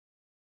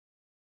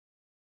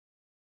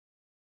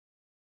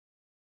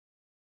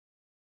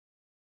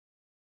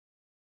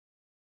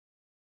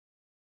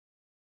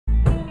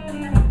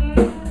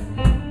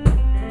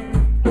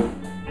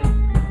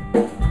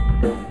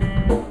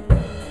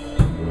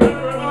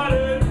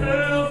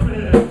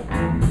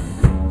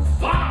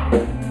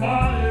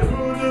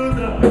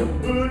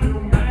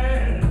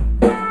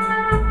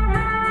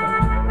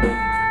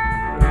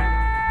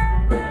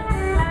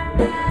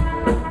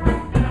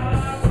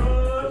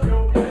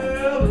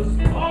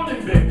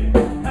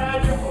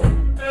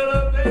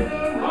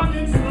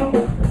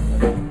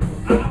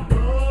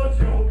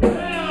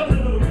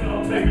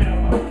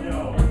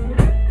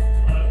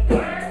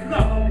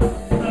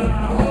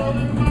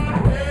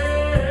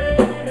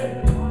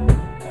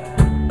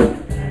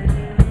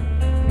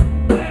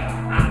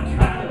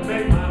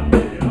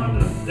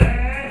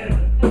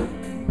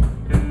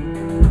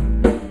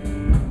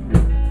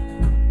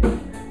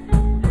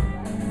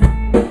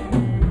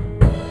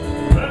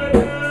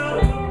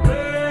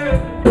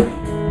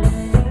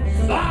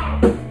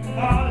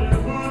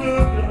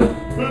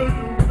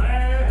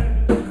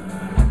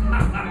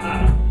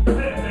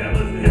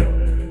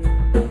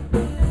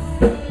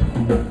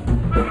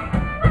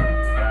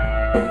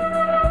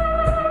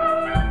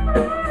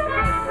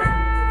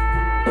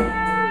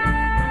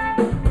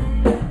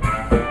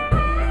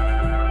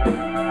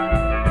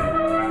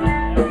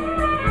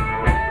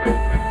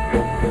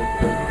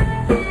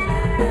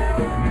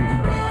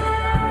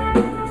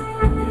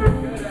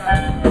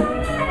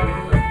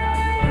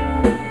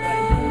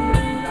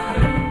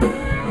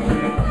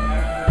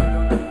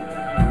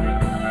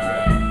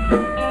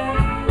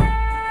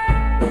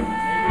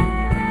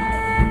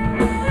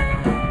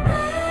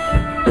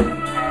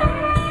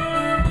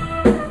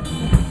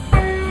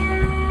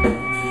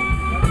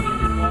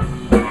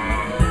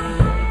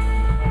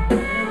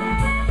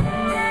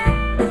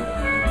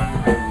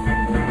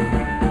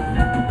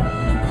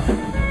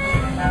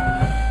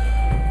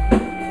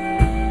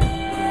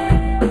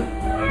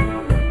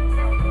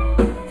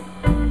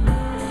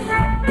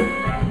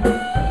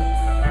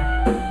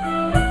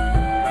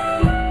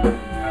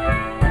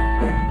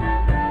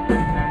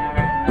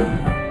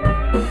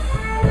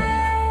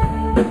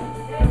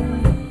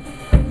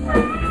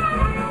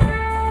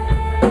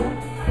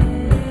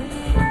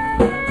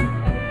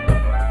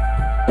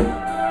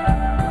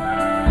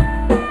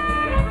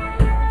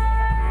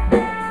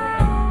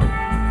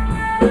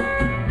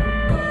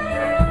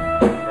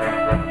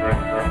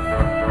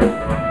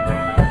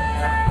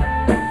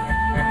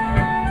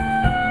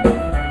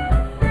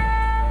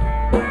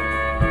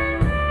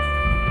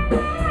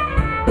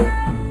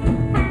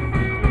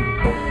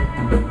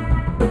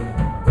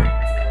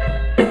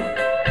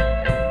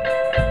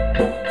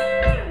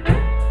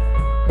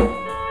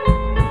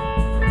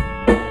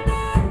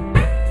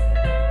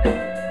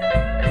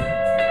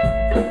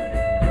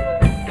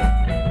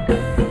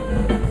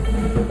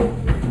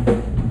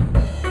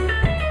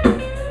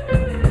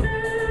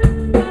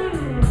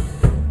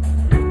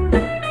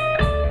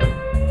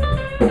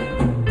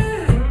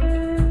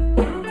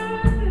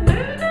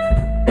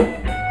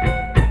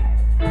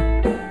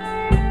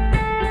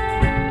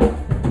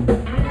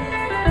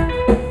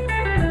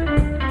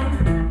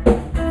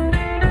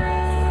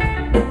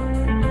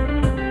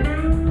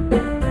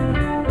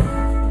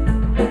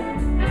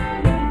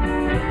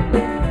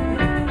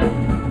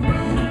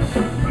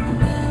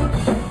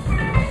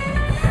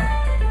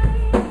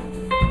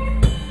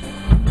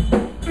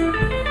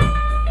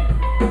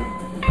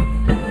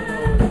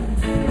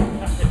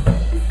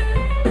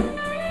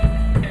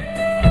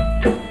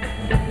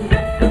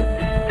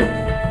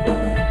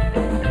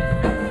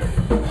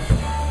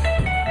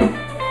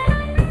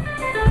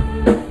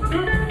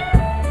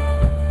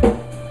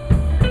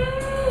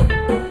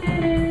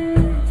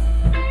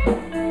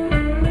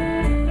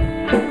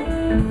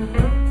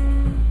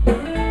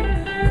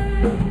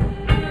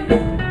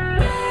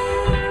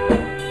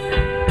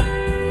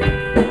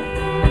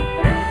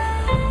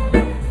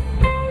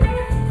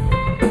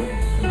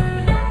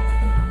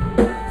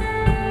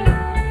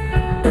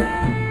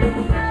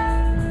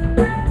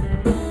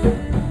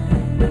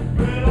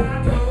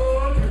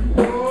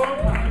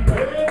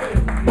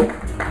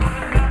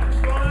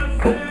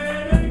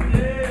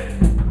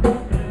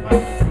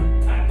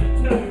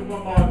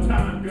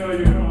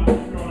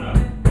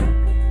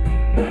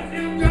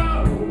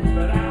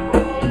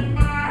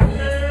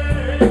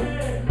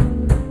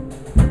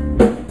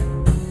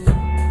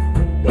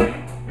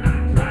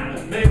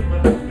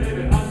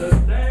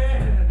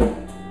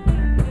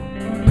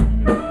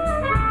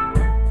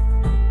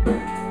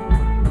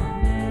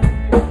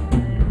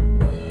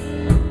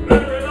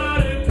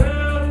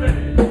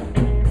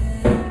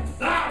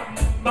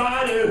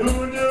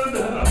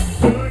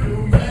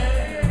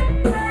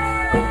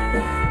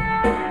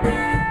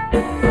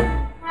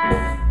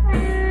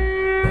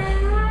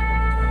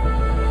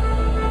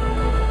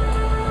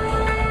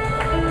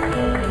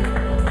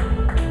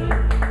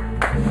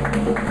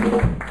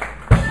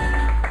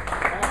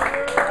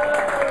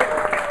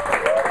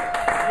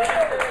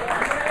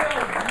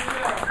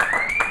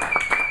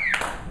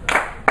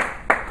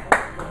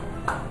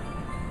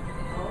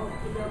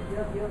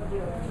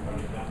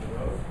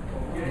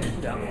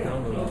Down the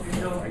road.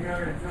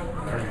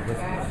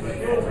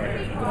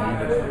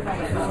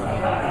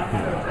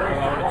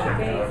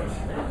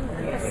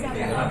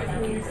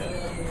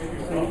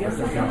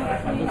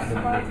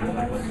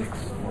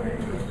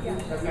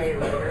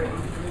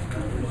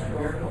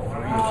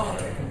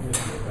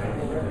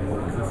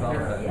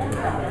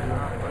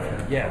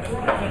 Yeah.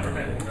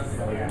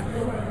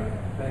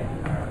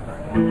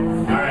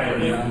 All right,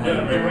 ladies and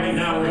gentlemen, right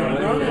now we're going to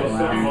do a little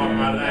something off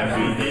my last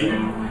CD.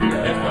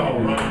 It's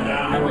called Run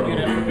Down the Road.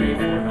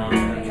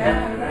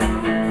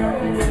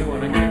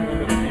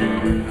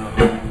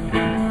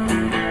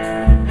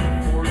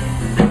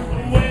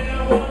 When I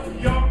was a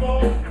young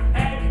boy,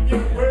 acting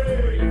your way,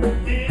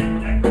 did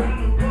that kind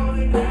of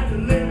running, had to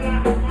live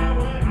like my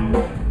way.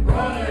 I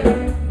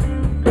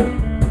was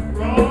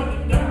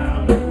running down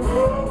the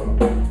road.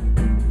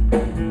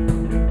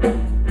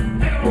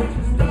 Hey, once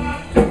you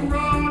start to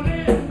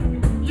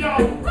running, your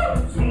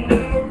roots will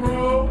never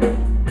grow.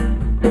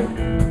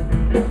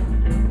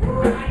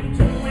 Right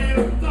to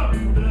wheel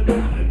thunder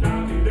down the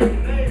dark dirty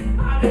lane.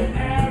 I didn't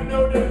have no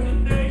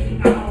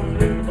destination. I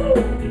was in full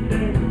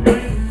today.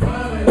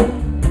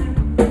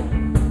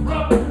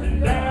 Running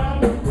down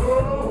the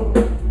road.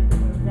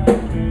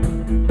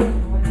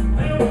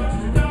 Hey, once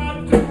you start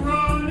to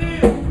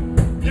running,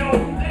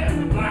 you'll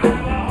never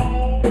have a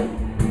home.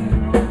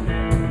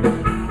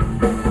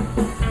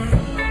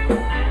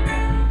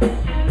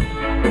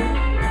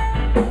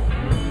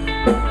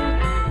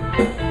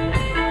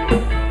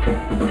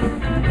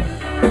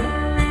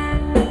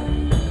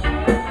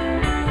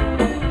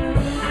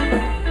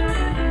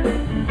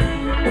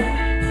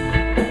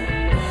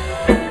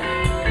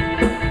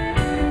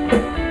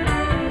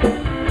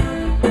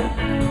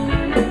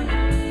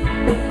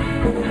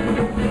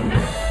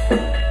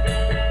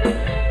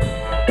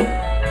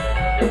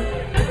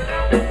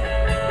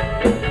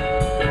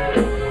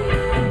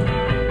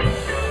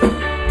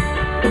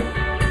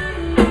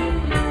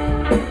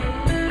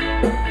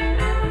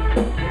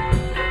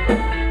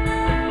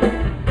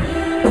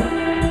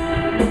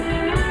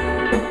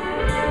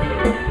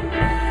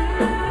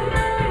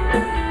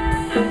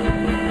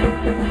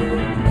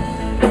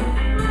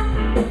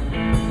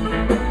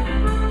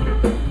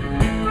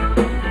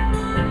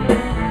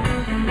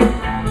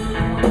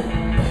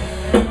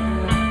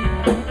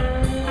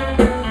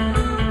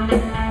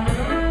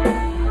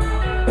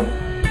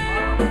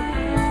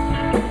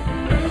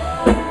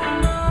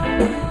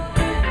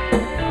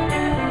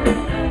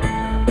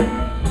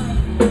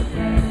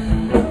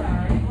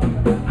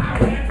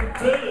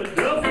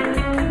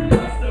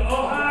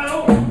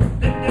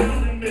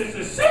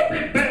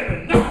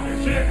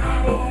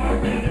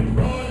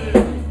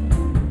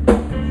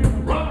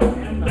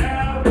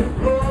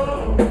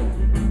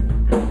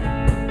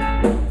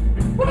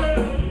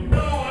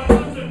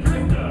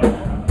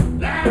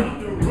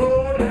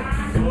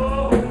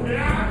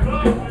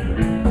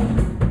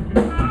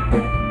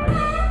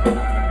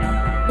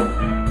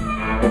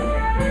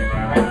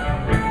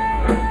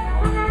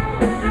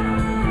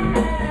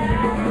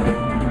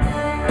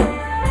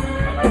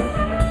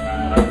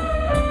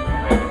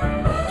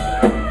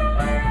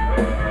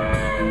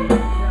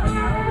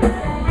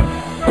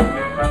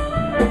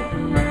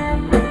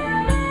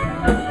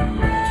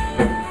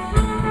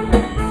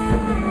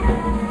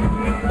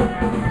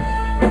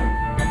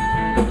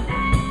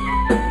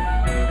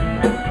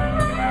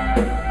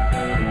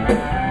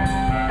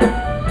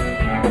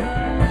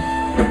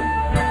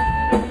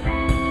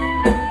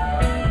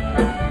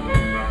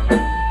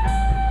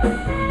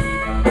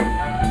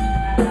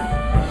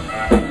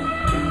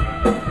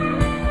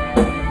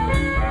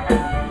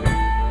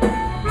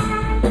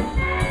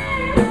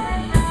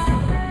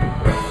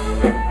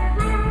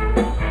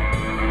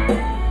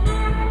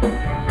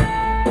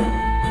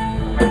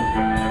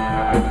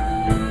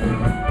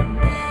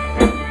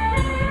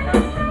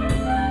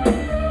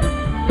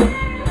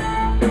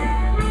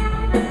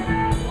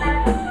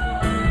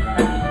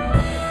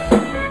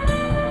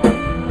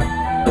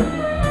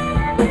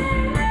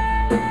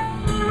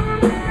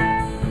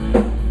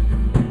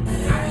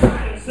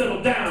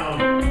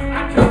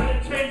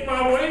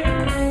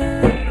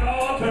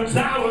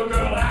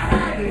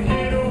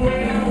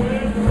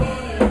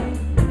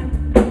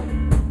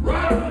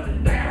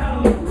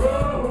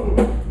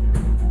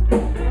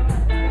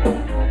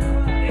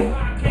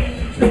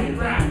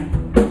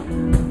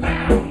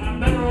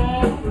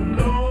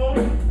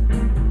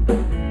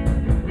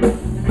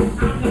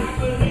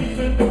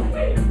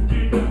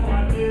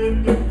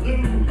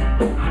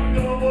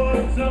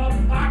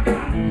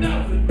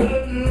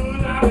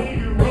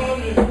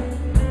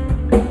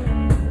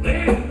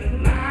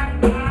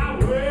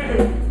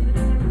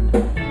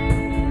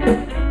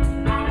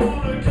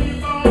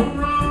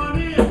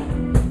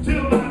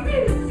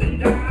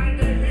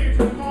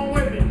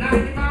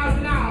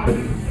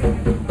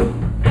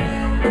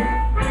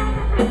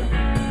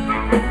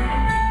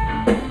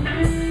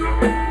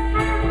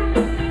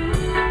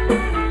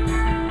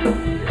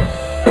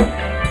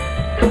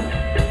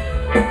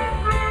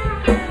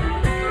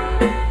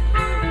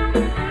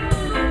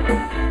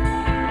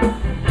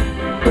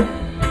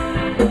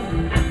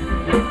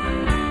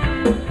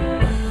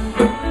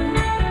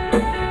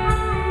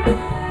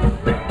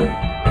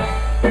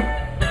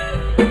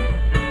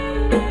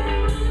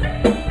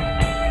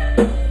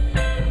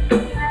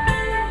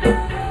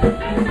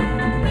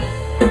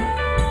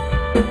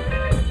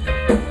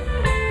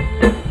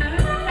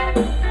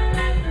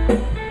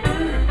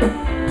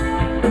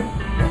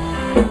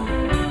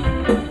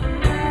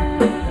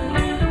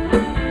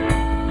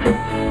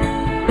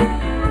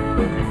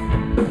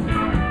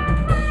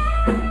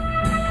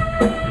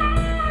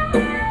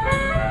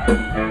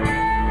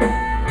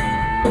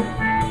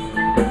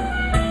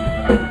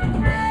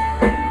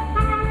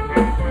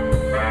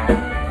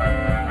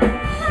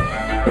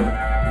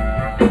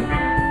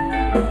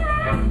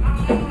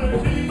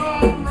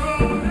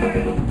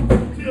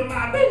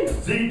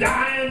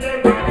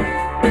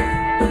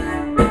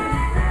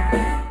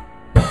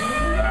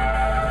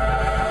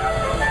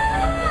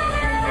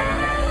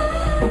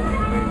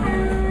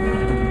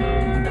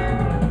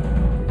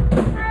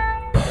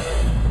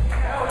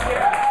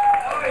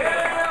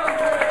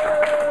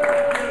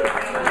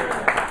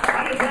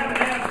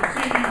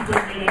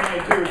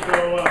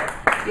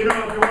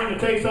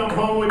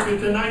 you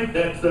tonight,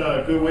 that's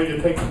a good way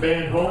to take the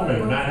band home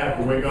and not have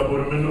to wake up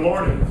with them in the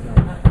morning.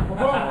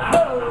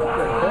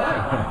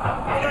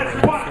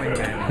 That's what.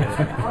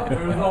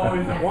 There's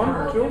always one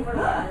or two.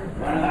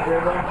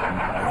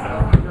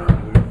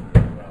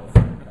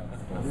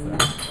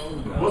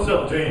 What's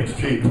up, James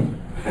Chief?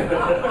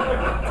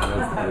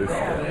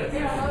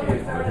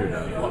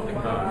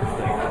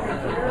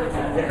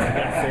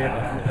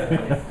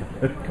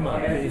 Come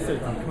on, he said,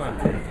 come on.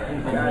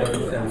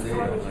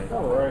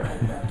 All right.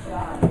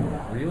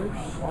 Really?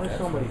 Why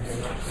so many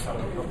things?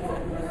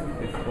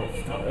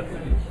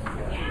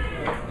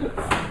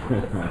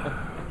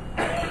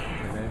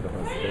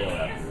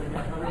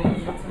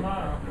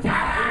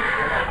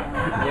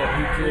 Yeah,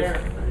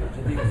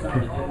 he just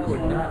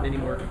could not any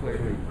more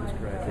clearly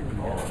describe it.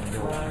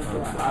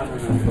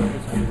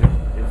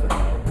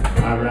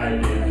 All right,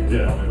 ladies and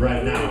gentlemen,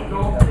 right now,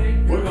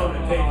 we're going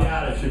to take you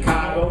out of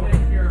Chicago,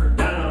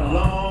 down a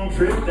long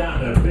trip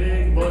down the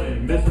big muddy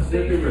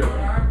Mississippi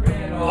River,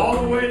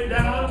 all the way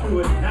down to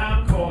a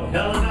town called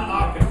Helena,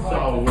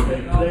 Arkansas, where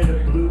they play the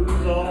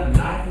blues all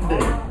night and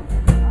day.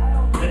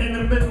 And in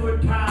the middle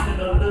of town, in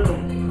a little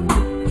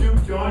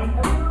juke joint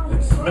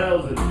that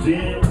smells of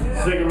gin and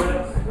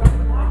cigarettes,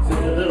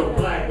 sits a little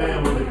black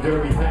man with a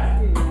derby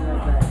hat.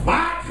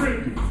 My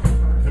tribute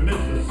to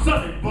Mr.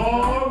 Sonny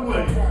Boy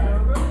Williams.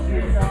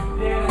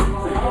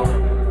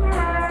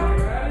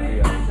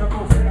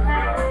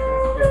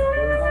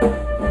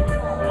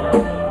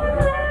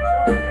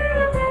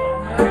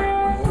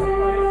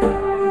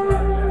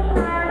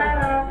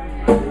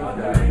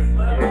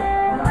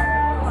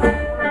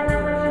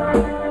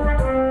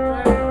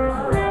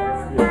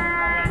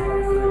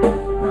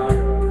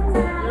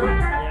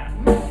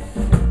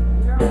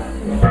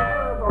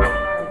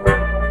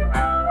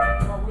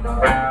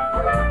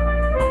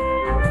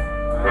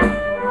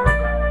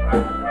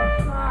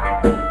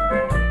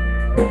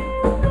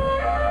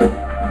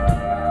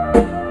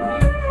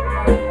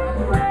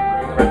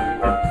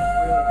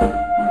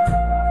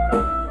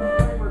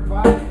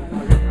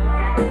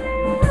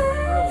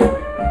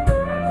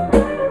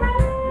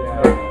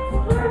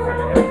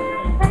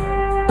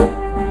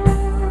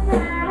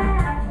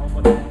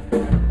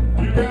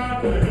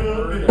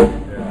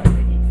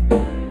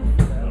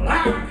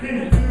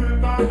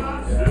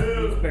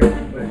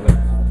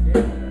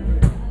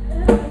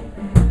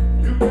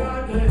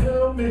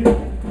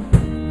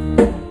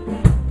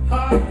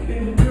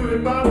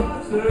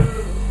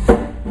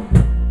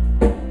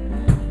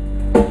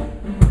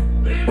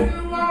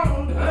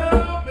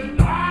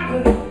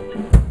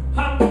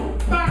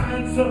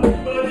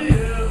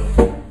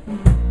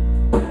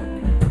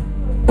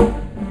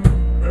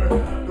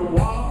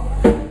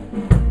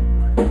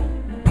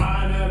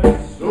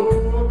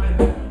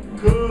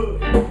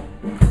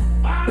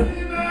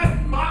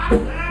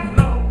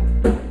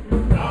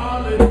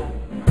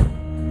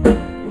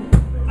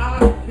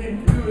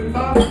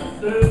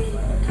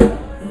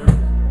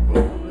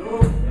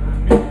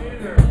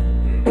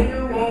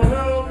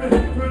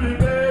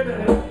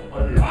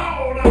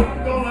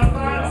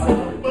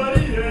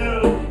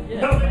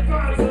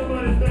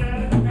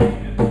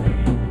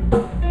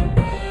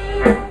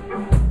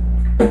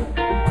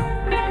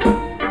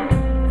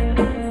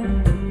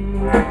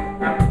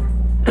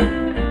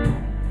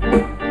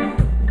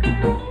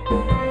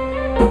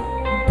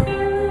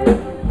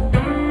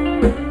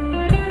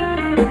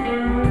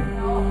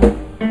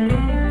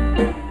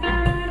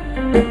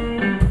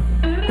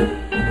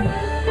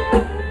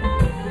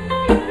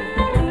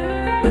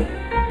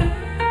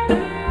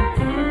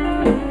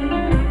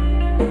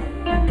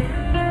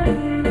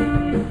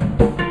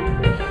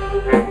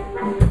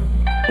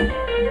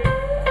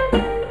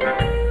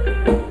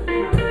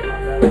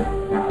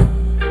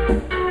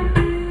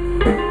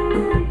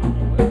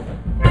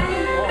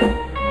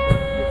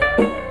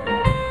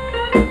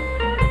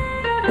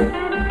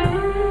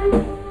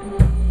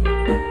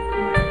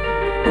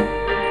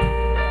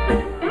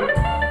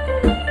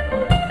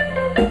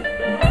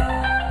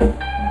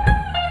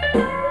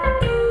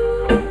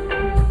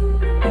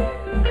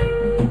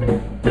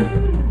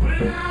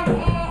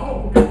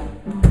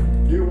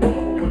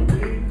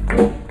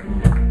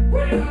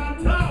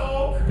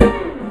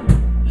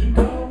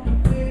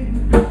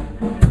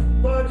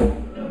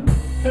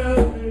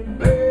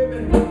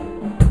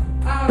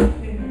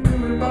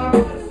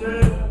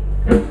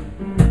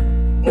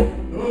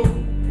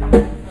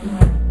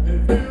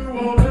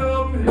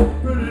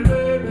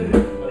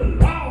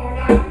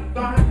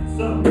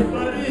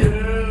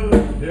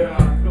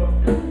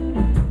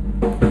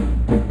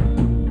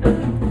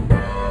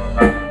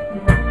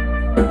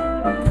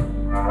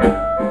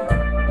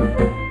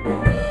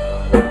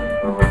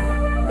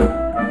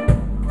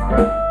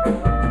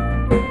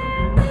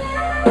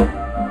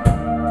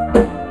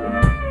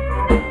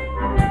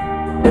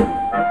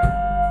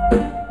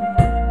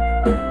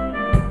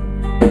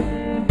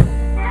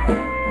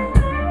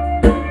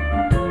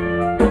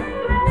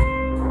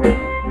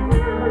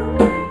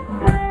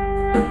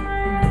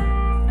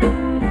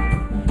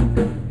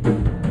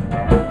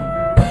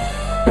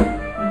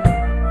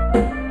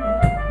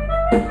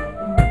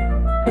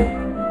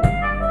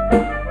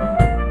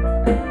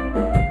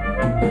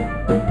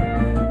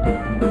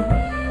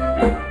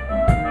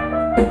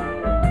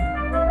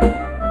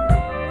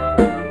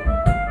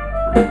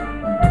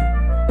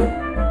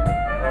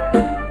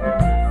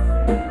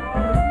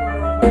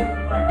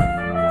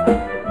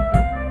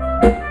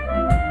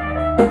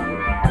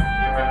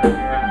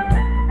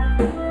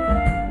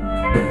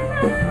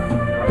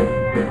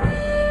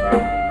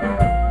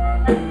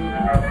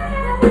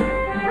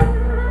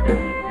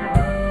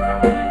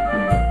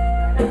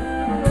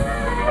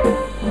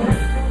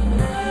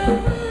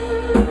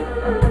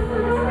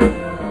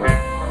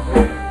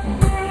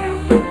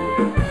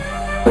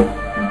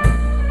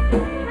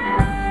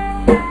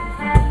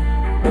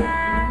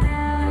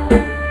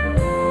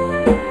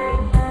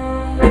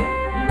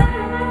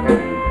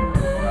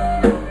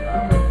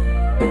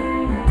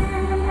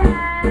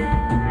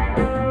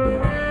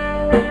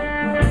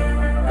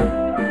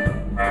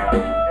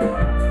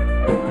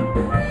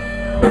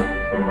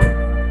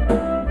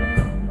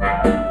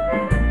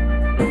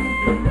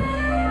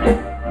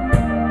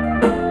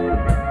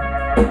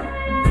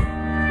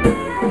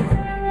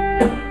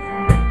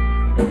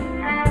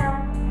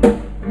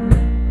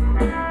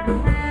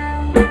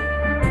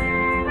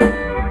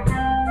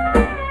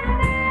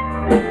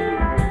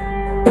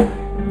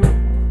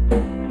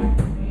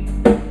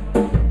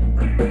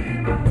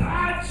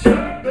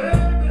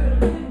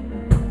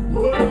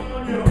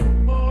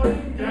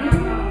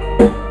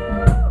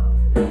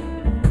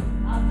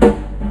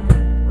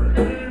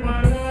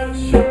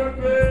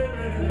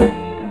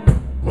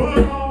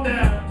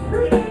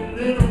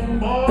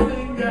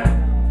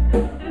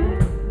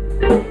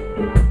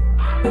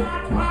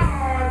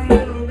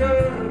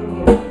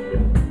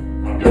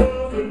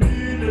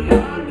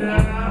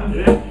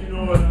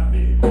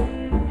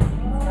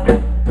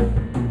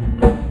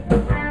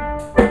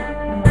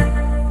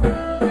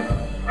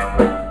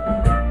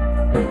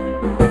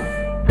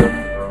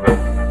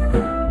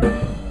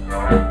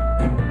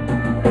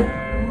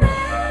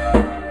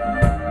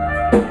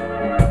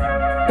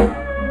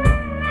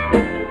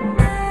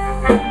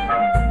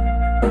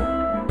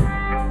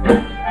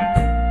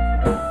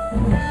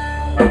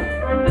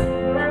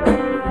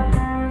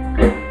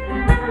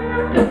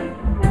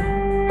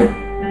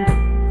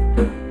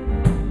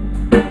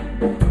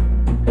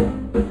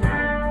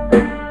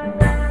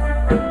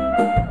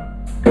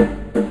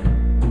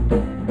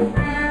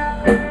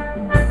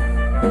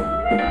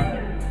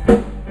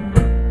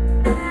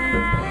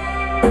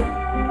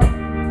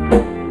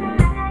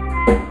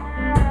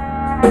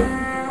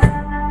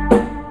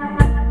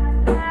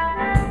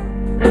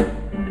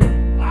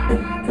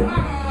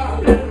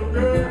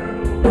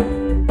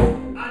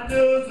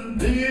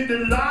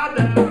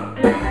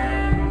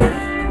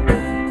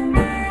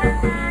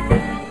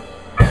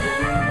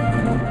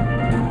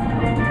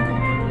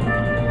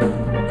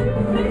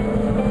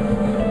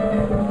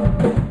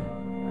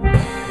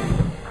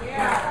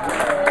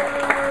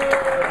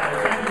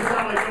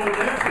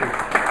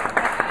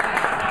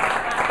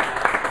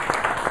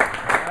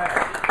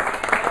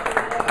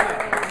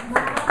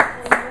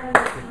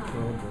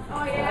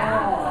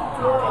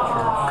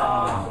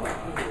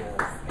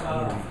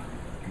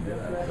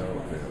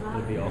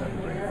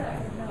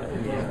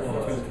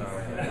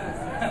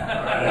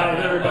 How's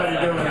everybody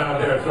doing out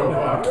there so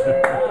far?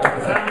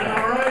 Sounding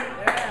all right?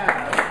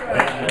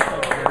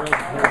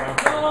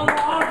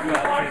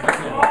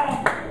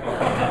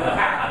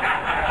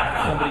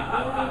 Somebody,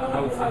 I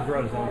was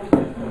brought his own kid.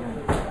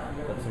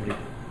 Somebody,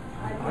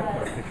 I put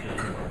a picture of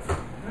him.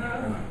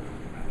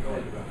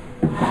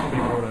 Somebody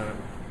wrote on it,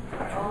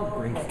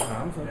 brings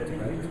Tom's up to me.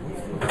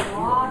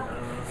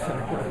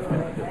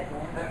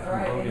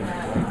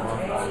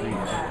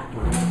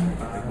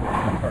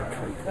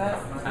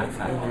 That's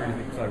so weird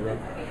because I wrote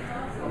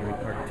every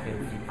part 10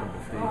 feet from the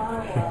stage.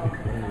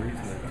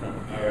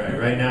 All right,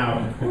 right now,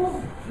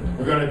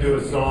 we're going to do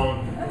a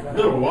song, a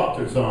little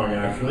Walter song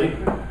actually,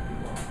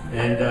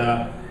 and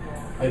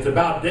it's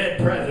about dead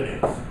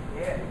presidents.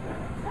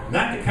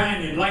 Not the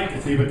kind you'd like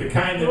to see, but the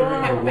kind that are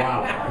in your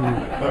wallet.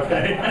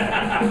 Okay?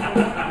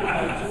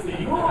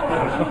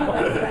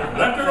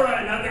 Left or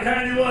right, not the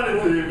kind you want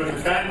to see, but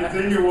the kind that's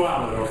in your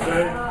wallet,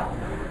 okay?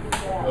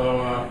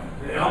 So,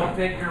 Don't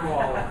take your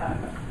wallet.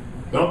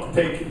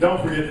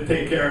 don't forget to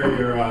take care of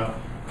your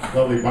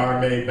lovely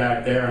barmaid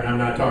back there, and I'm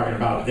not talking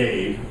about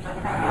Dave,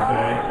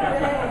 okay?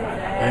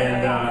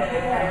 And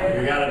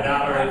if you got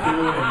 $1 or $2 and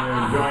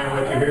you're enjoying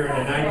what you're hearing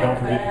tonight, don't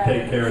forget to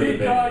take care of the She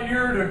baby. thought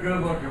you're the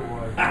good-looking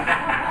one.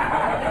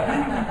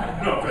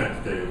 No offense,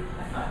 Dave.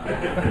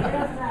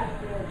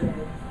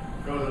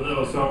 Goes a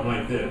little something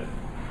like this.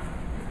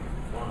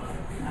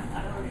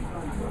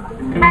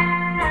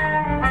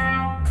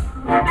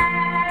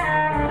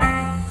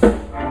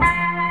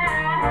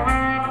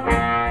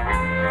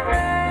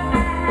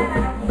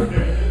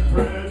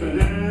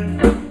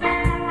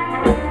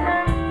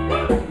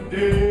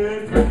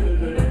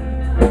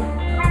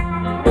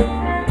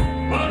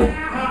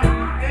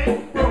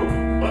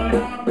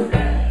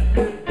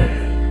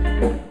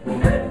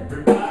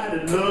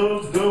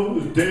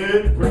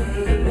 Dead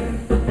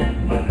president, a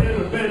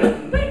little bit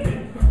of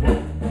Lincoln,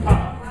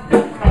 pop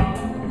your car.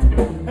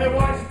 Hey,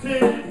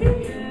 Washington, he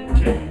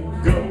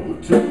can't go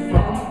too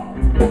far.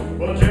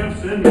 Well,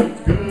 Jefferson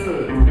looks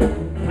good,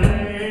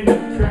 playing the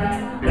track.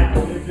 Now,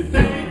 if you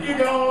think you're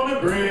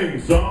gonna bring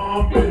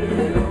some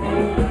big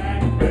old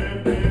back,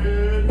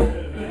 dead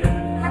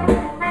president,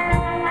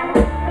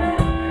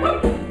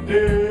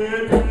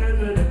 dead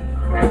president.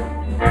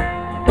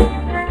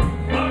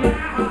 Well,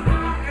 now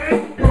I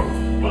ain't broke,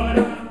 but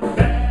I'm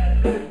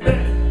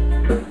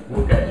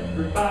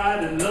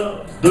everybody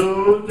loves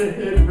those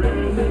dead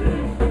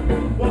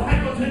presidents. Well,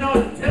 Hamilton on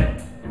the 10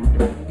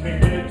 can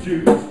get you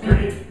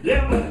straight.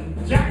 Yeah, but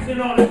Jackson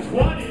on the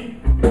 20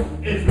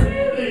 is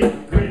really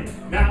great.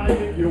 Now,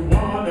 if you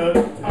want to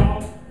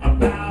talk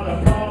about a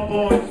poor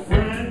boy's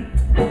friend,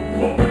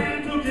 well,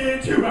 friends will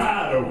get you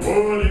out of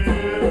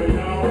whatever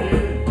y'all is.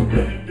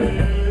 Dead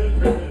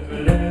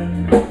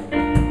president.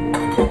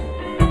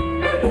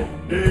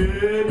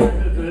 Dead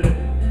president.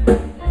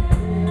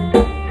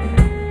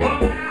 Well,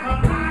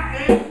 now I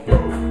ain't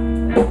broke,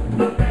 I'm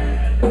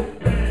bad,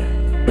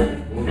 bad.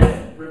 Well,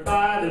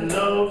 everybody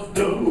loves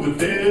those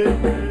dead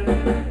presidents.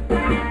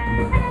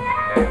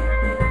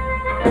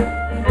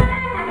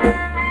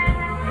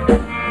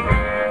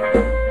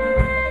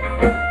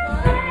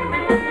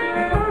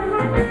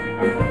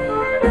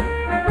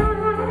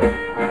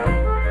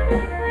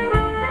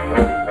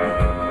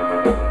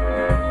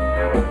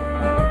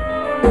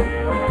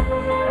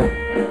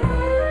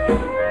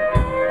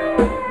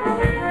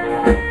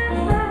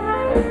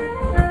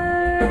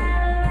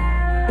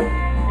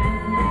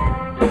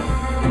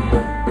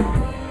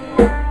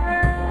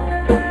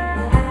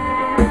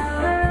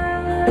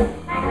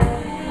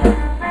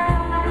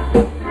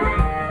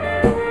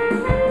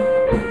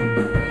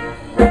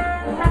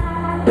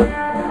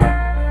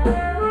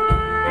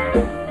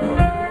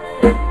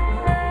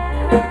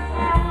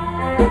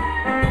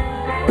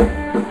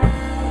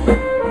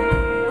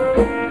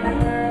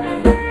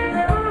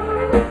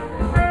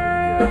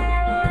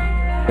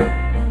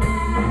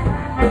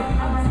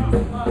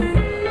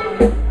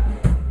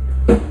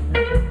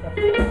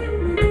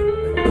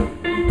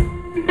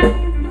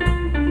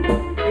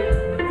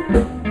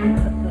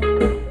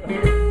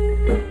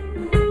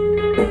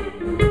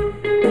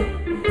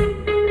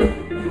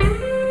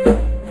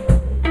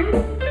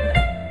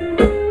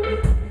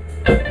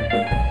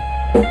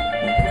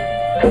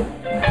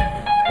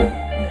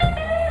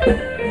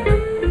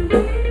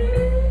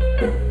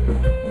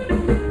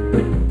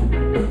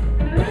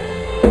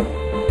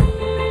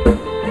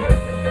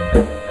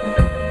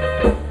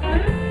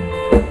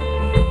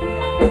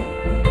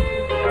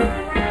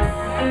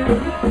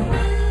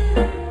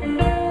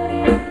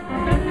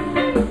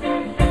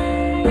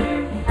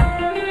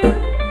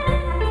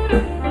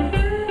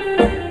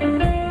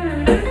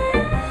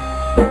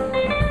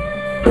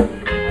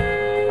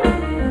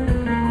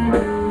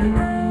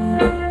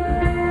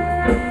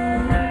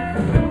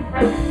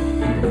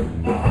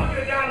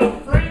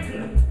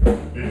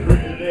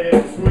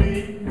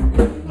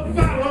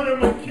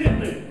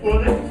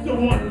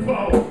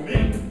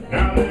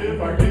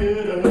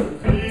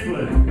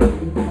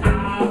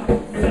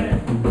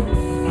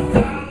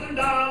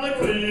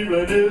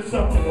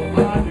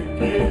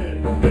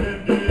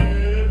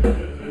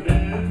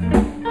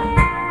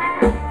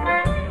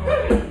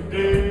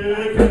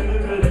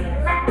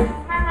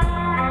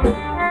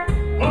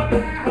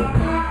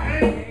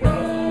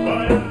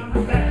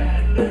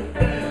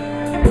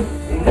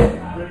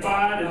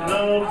 Everybody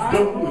loves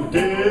those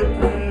dead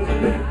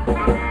presidents.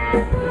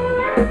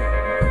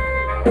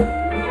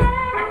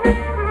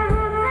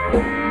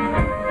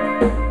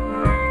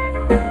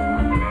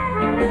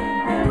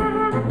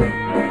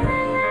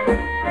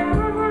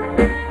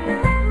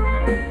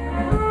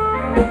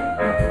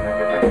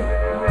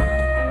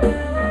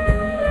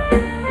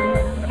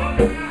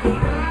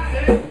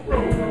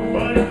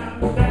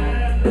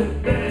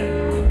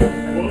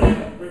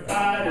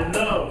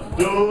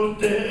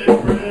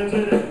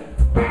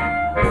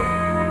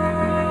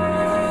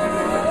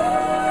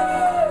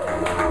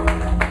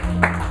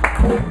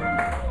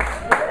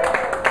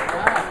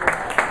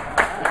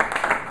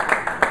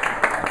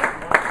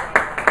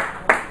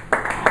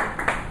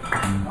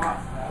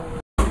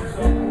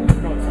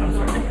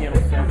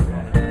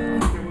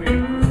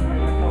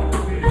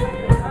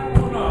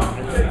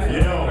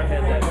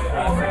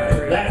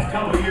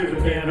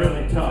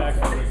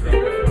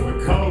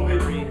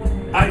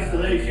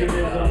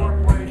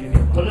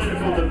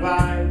 Political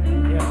divide,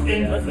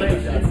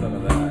 inflation.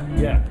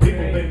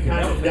 People have been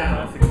kind of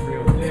down.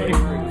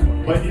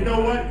 But you know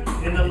what?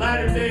 In the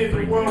latter days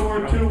of World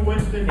War II,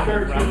 Winston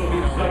Churchill,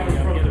 who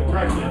suffered from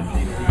depression,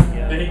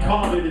 and he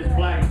called it his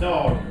black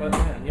dog.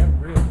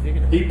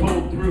 He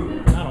pulled through.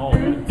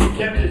 He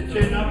kept his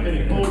chin up and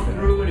he pulled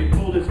through and he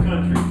pulled his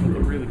country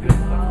through.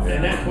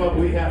 And that's what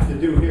we have to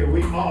do here.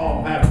 We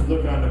all have to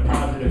look on the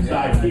positive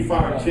side, keep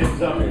our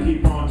chins up and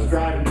keep on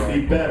striving to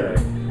be better.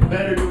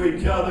 Better to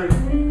each other,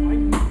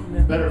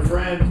 better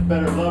friends,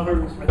 better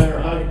lovers, better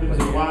husbands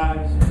and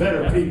wives,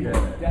 better people.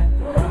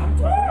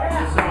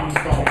 The song's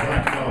called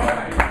Black Dog.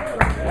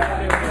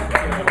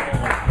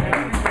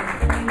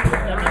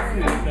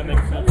 That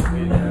makes sense.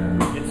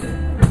 It's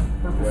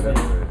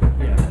purposely.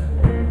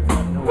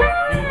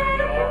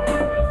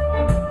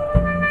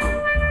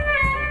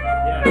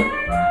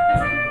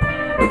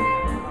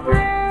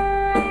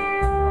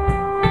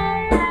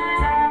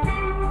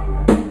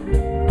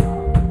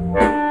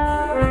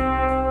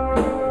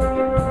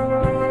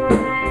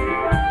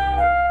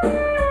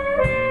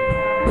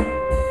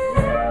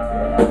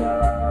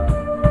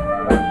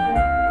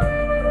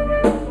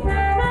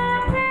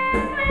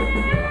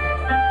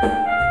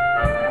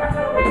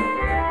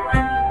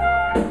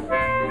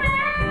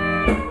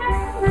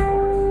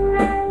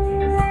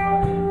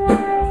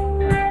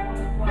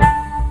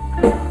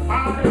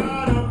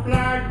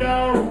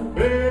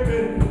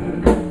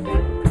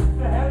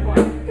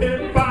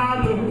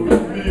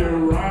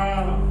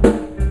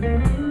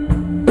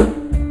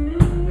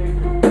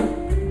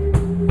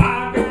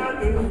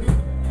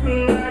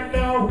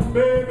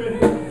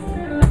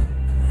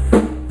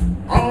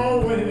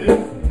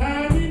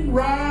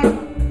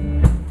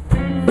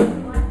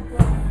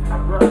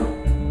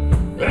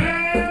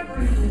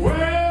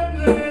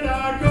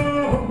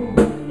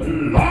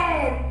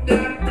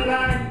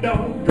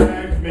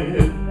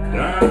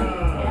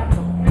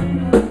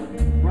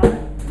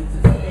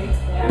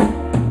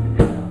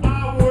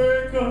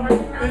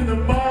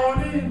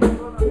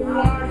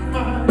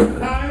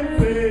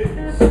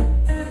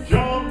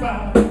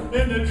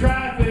 In the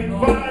traffic,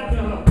 fight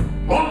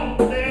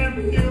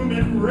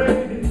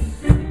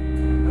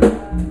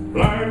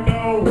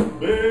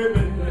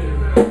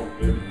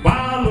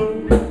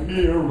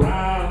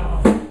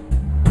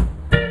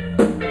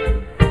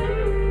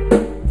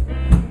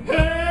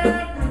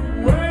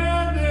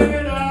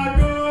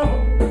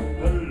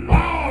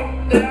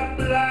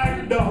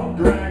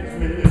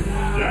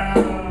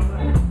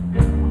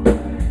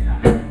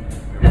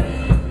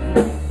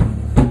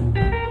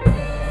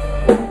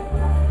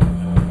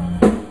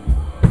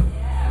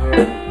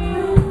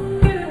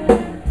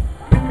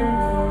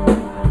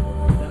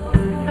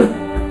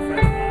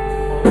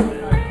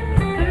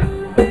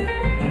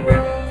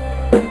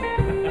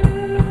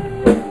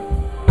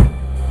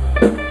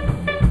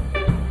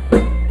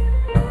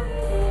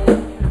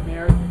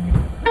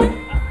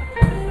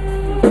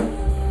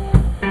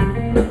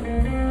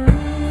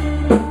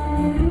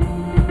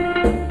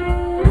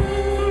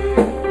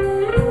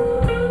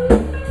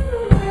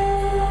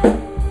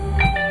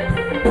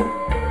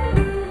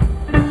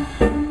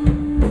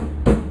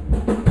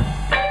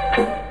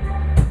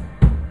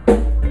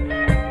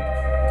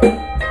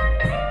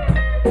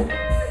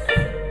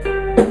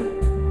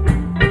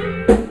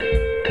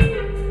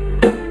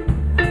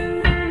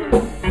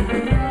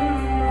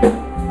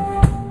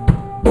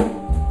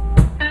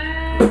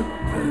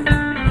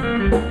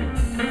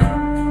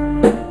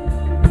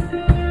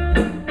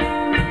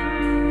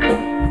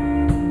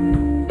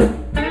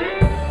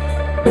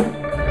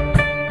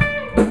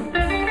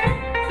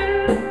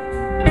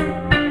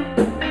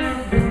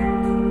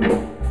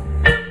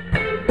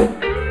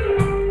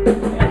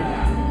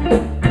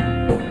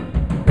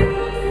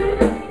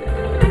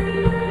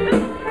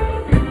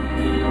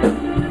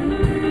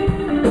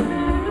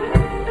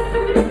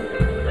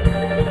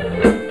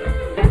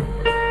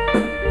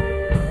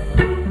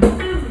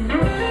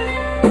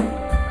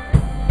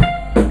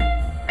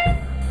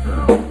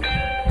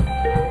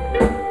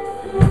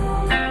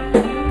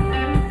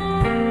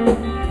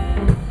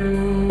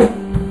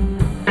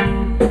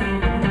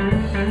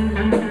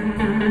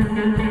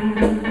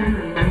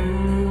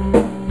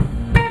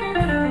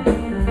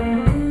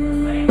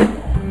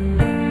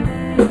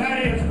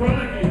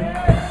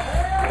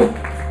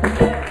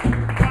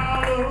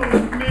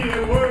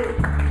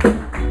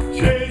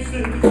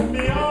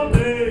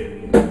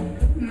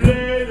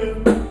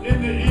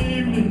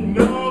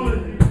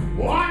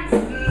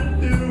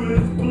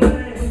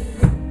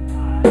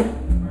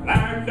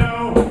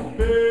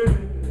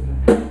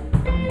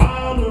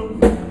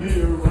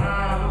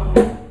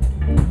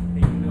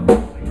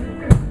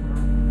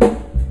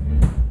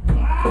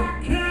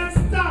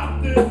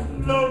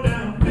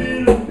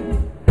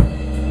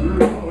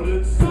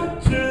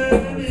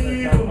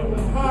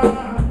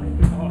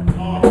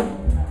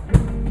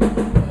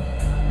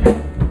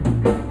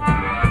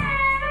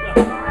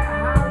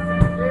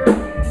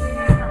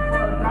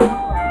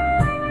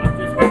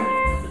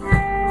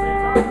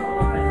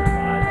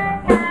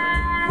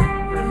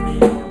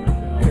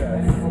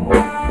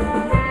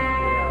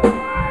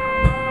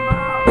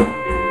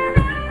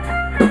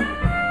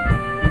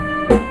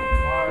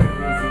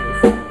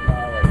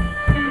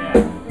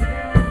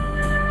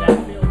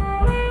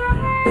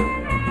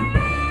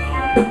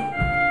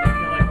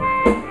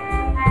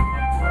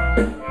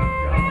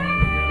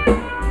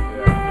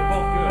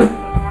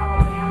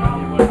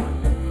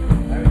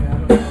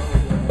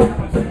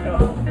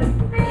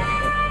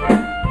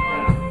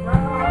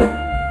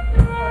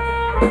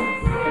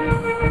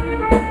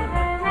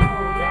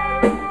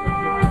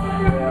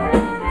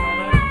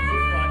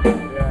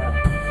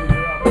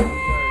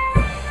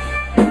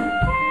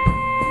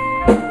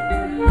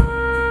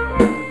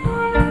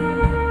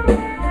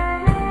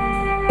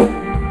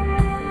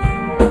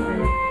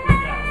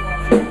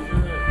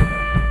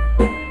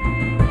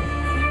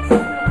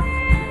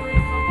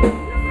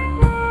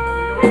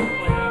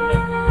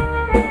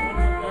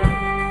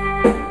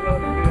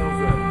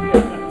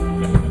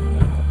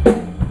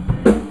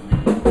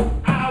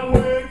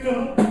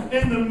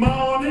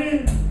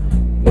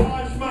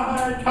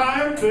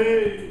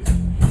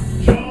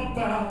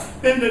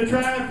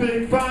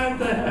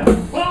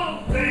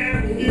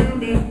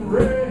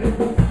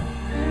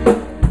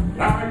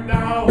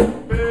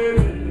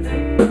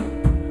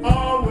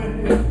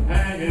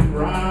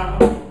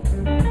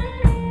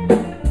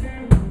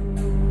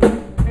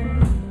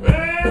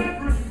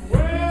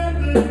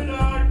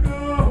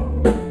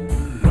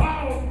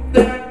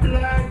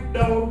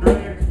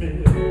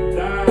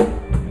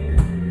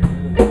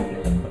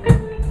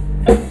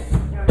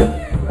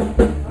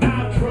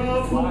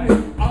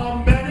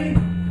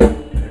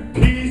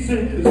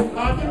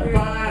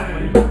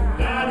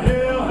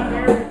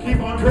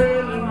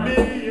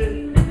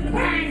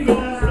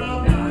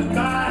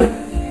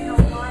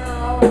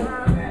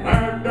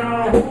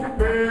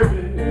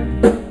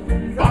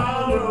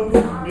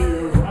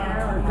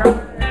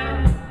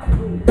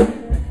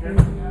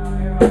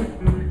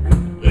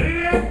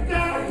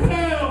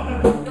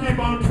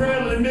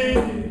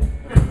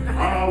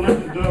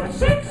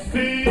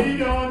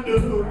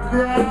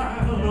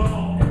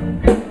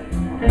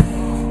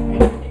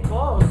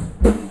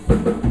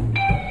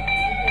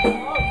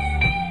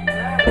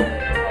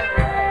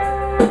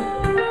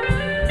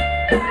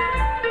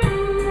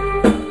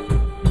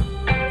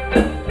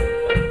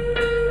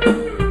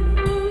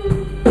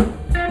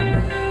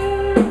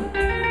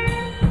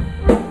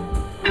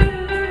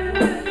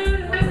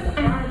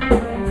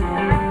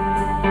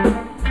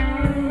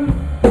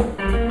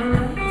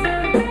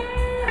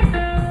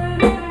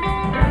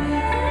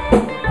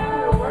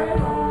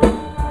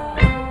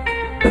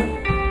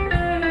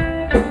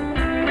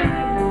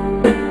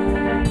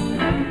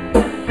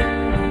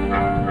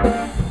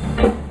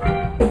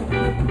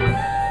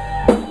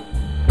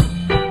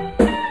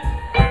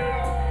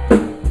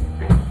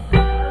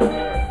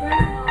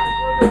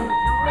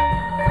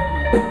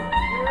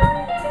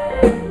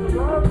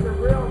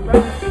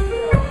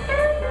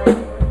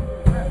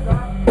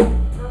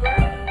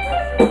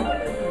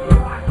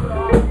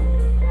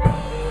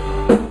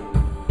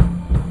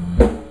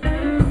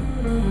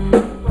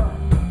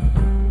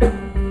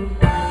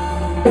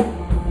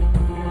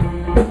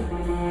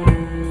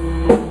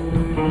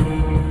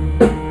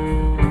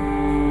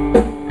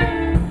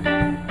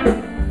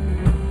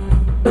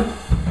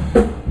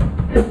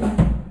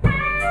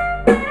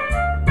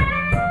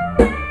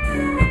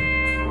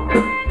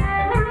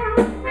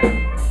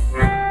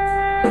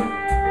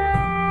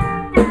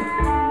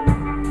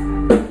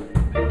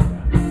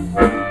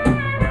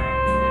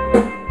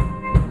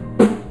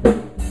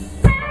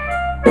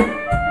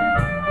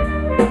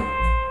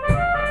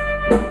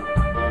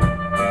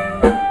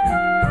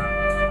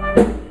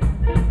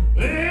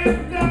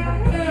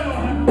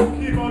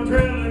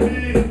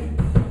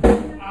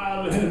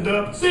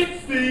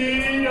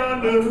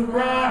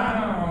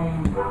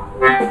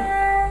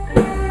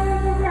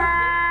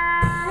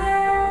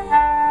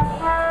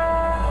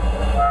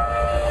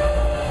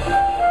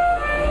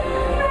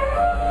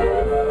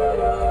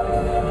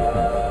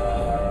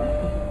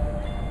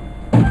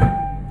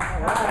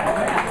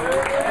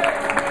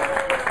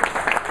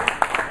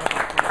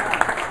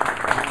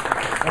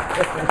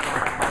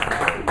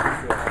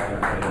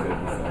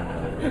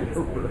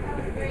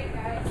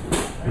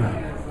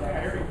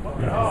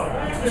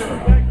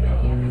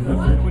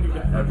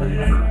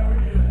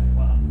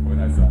when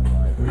I saw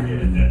live. We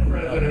need a dead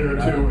president or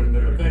two in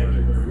there. Thank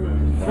you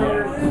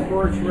very much.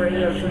 Sports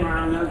radio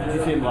tomorrow. Did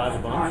you see him live a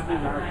bunch?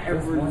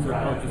 Every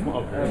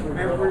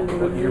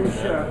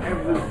minutia,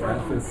 every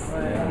breakfast.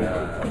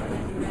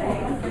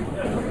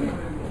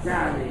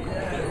 Got it.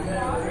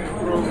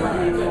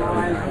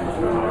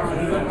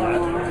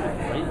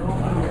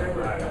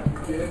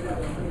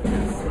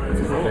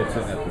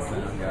 Pitching at the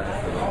sound guys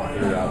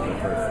throughout the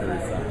first 3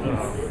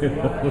 seconds.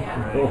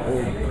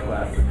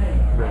 Classic.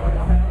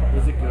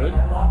 Was it good?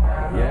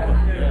 Yeah.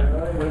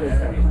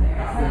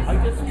 I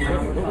guess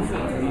what was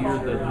it year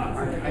that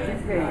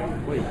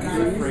wait, he's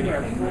afraid of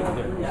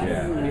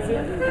Yeah. Is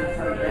it?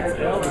 It's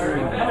Elder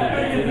the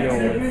video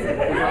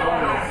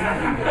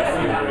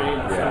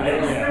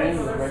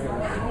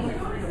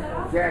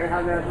Yeah,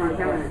 how's that one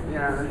coming?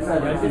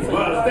 Yeah,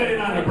 Well, staying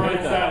on the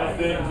bright side of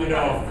things, you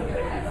know,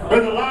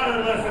 there's a lot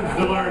of lessons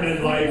to learn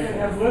in life.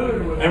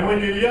 And when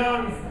you're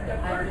young,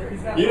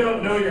 you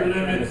don't know your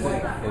limits.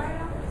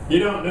 You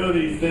don't know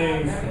these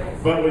things,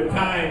 but with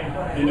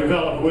time, you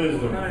develop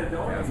wisdom.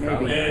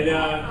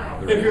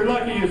 And if you're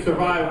lucky, you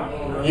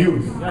survive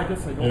youth.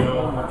 You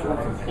know?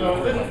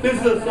 So this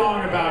is a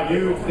song about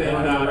youth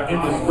and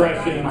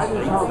indiscretions.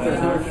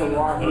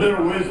 A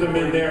little wisdom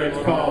in there.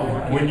 It's called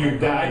 "When You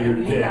Die, You're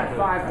Dead."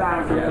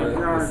 5,000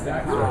 yards.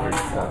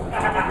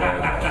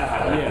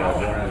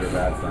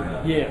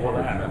 Yeah, well,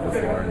 that.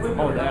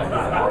 Oh, that.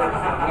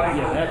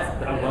 Yeah, that's.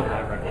 I love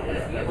that record.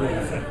 That really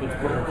is. It's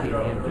Booker T.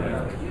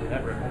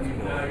 That record's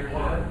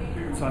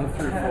good. It's on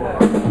 3 or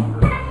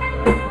 4.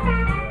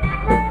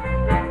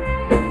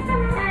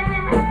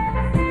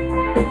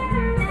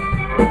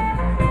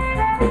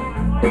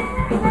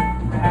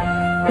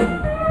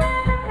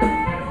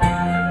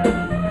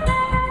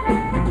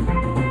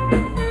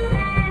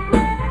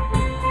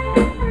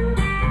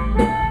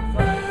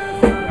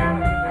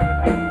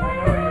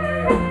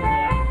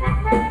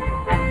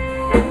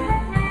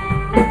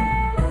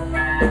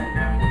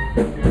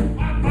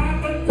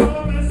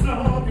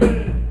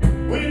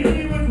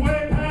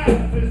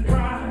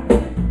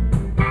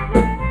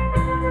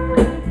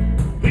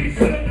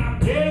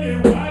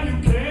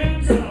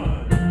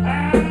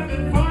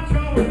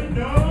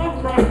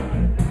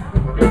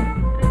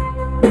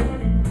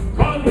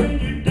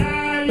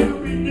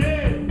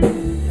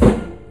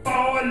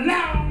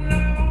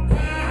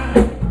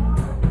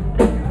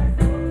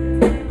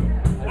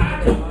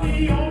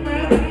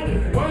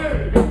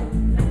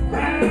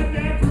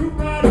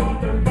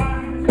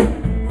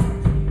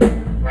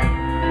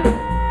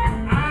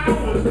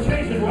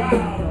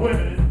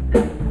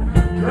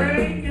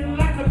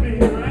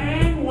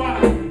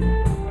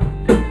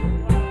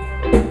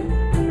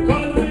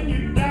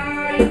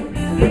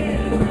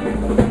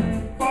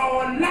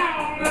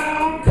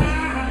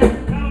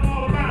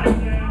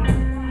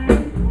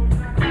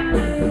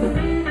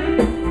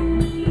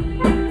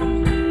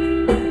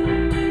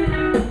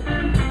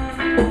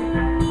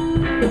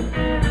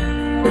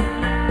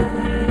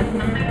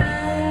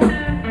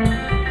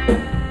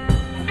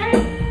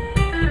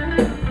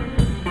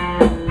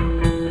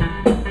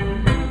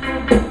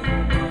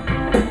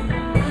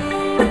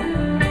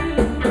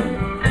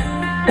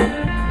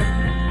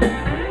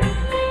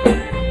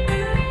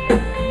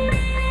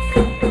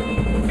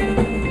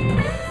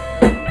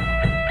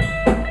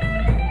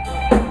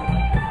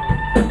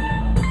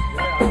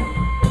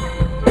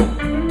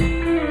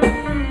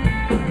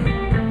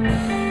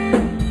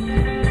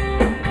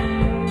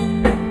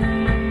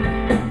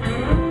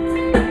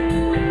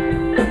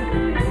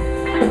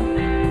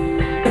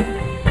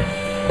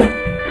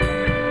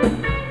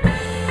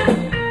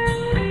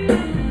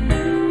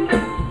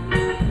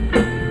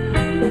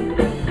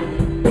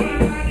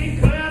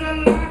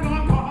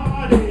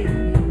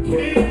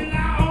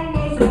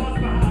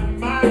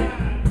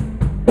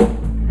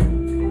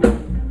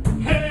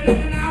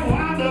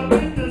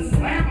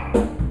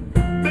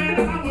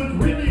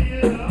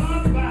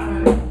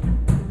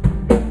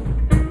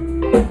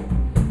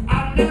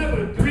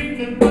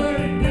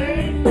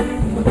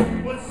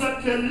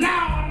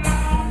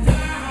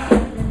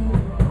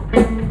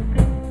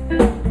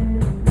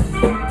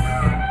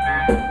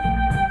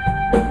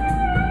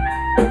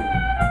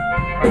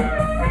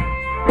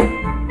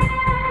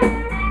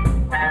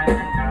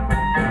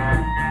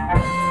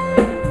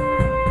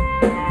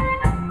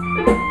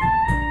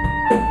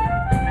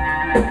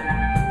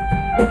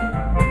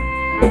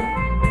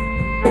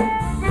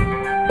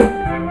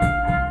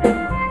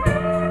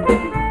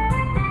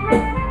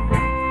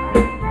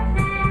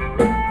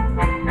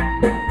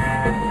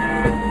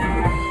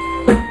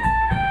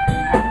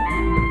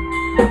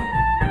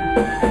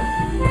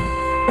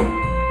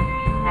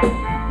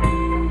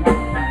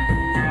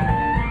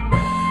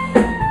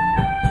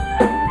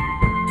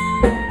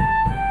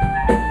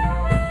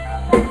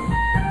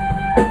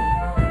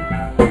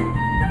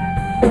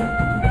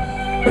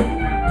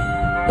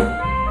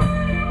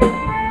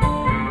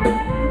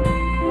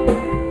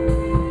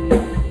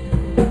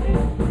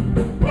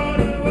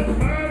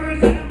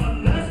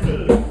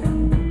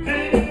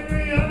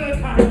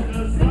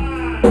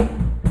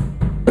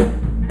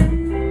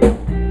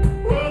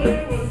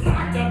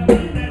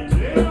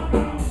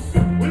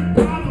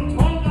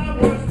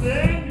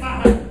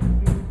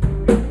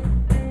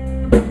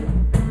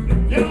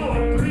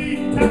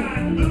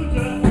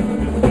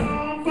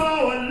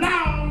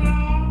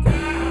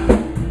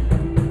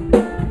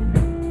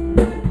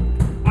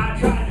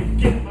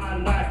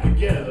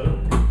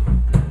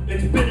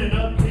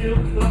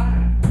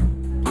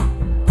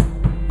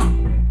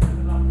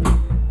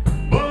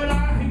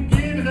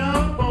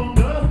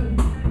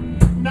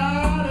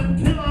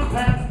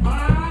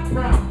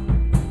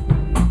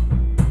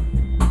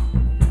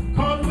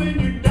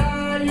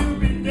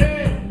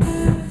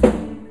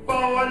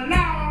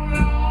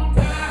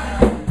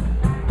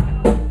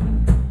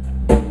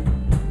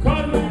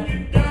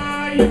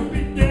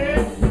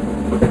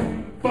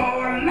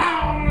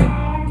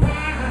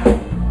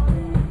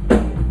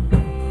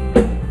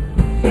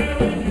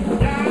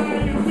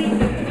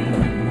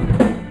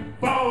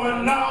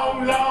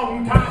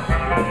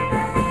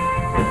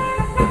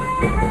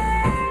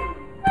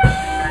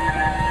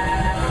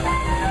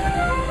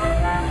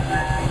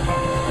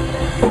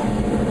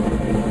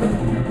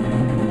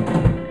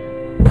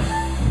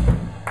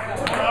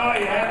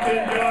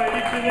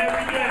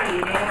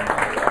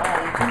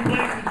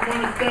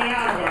 stay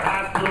out of our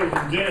hospitals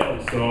and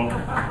jails, so.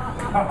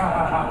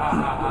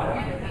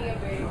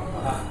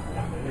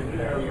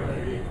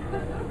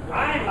 I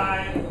ain't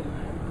lying.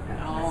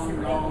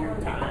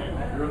 Long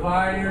time. You're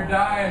lying, you're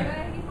dying.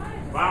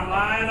 If I'm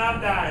lying,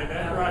 I'm dying.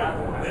 That's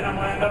right. Then I'm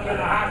going to end up in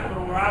a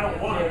hospital where I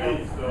don't want to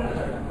be, so.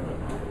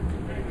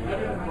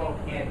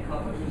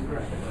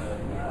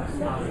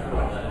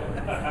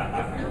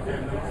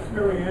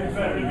 It's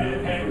better to be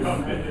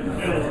handcuffed in this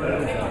jail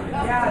cell.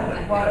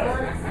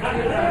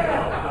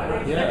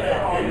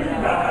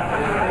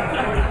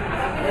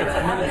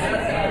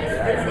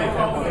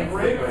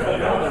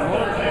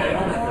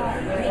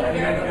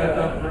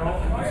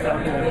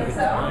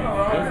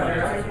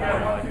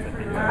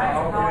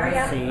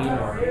 Scene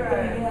or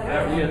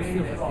yeah, it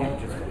feels like him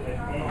just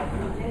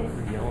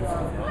yelling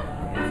stuff.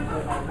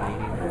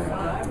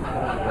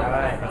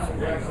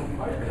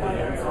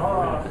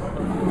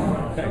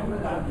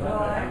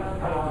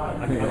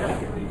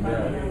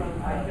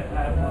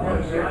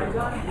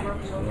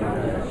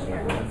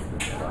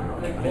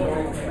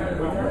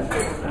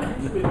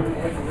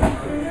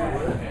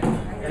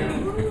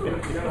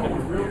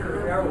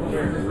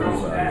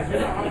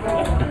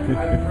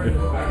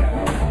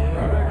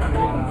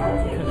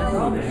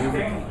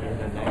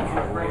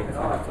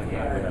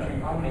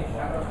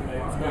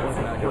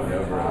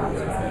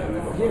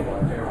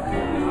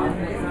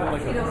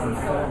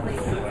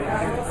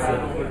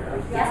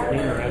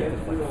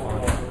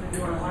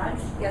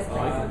 Yes,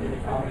 I'm just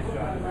a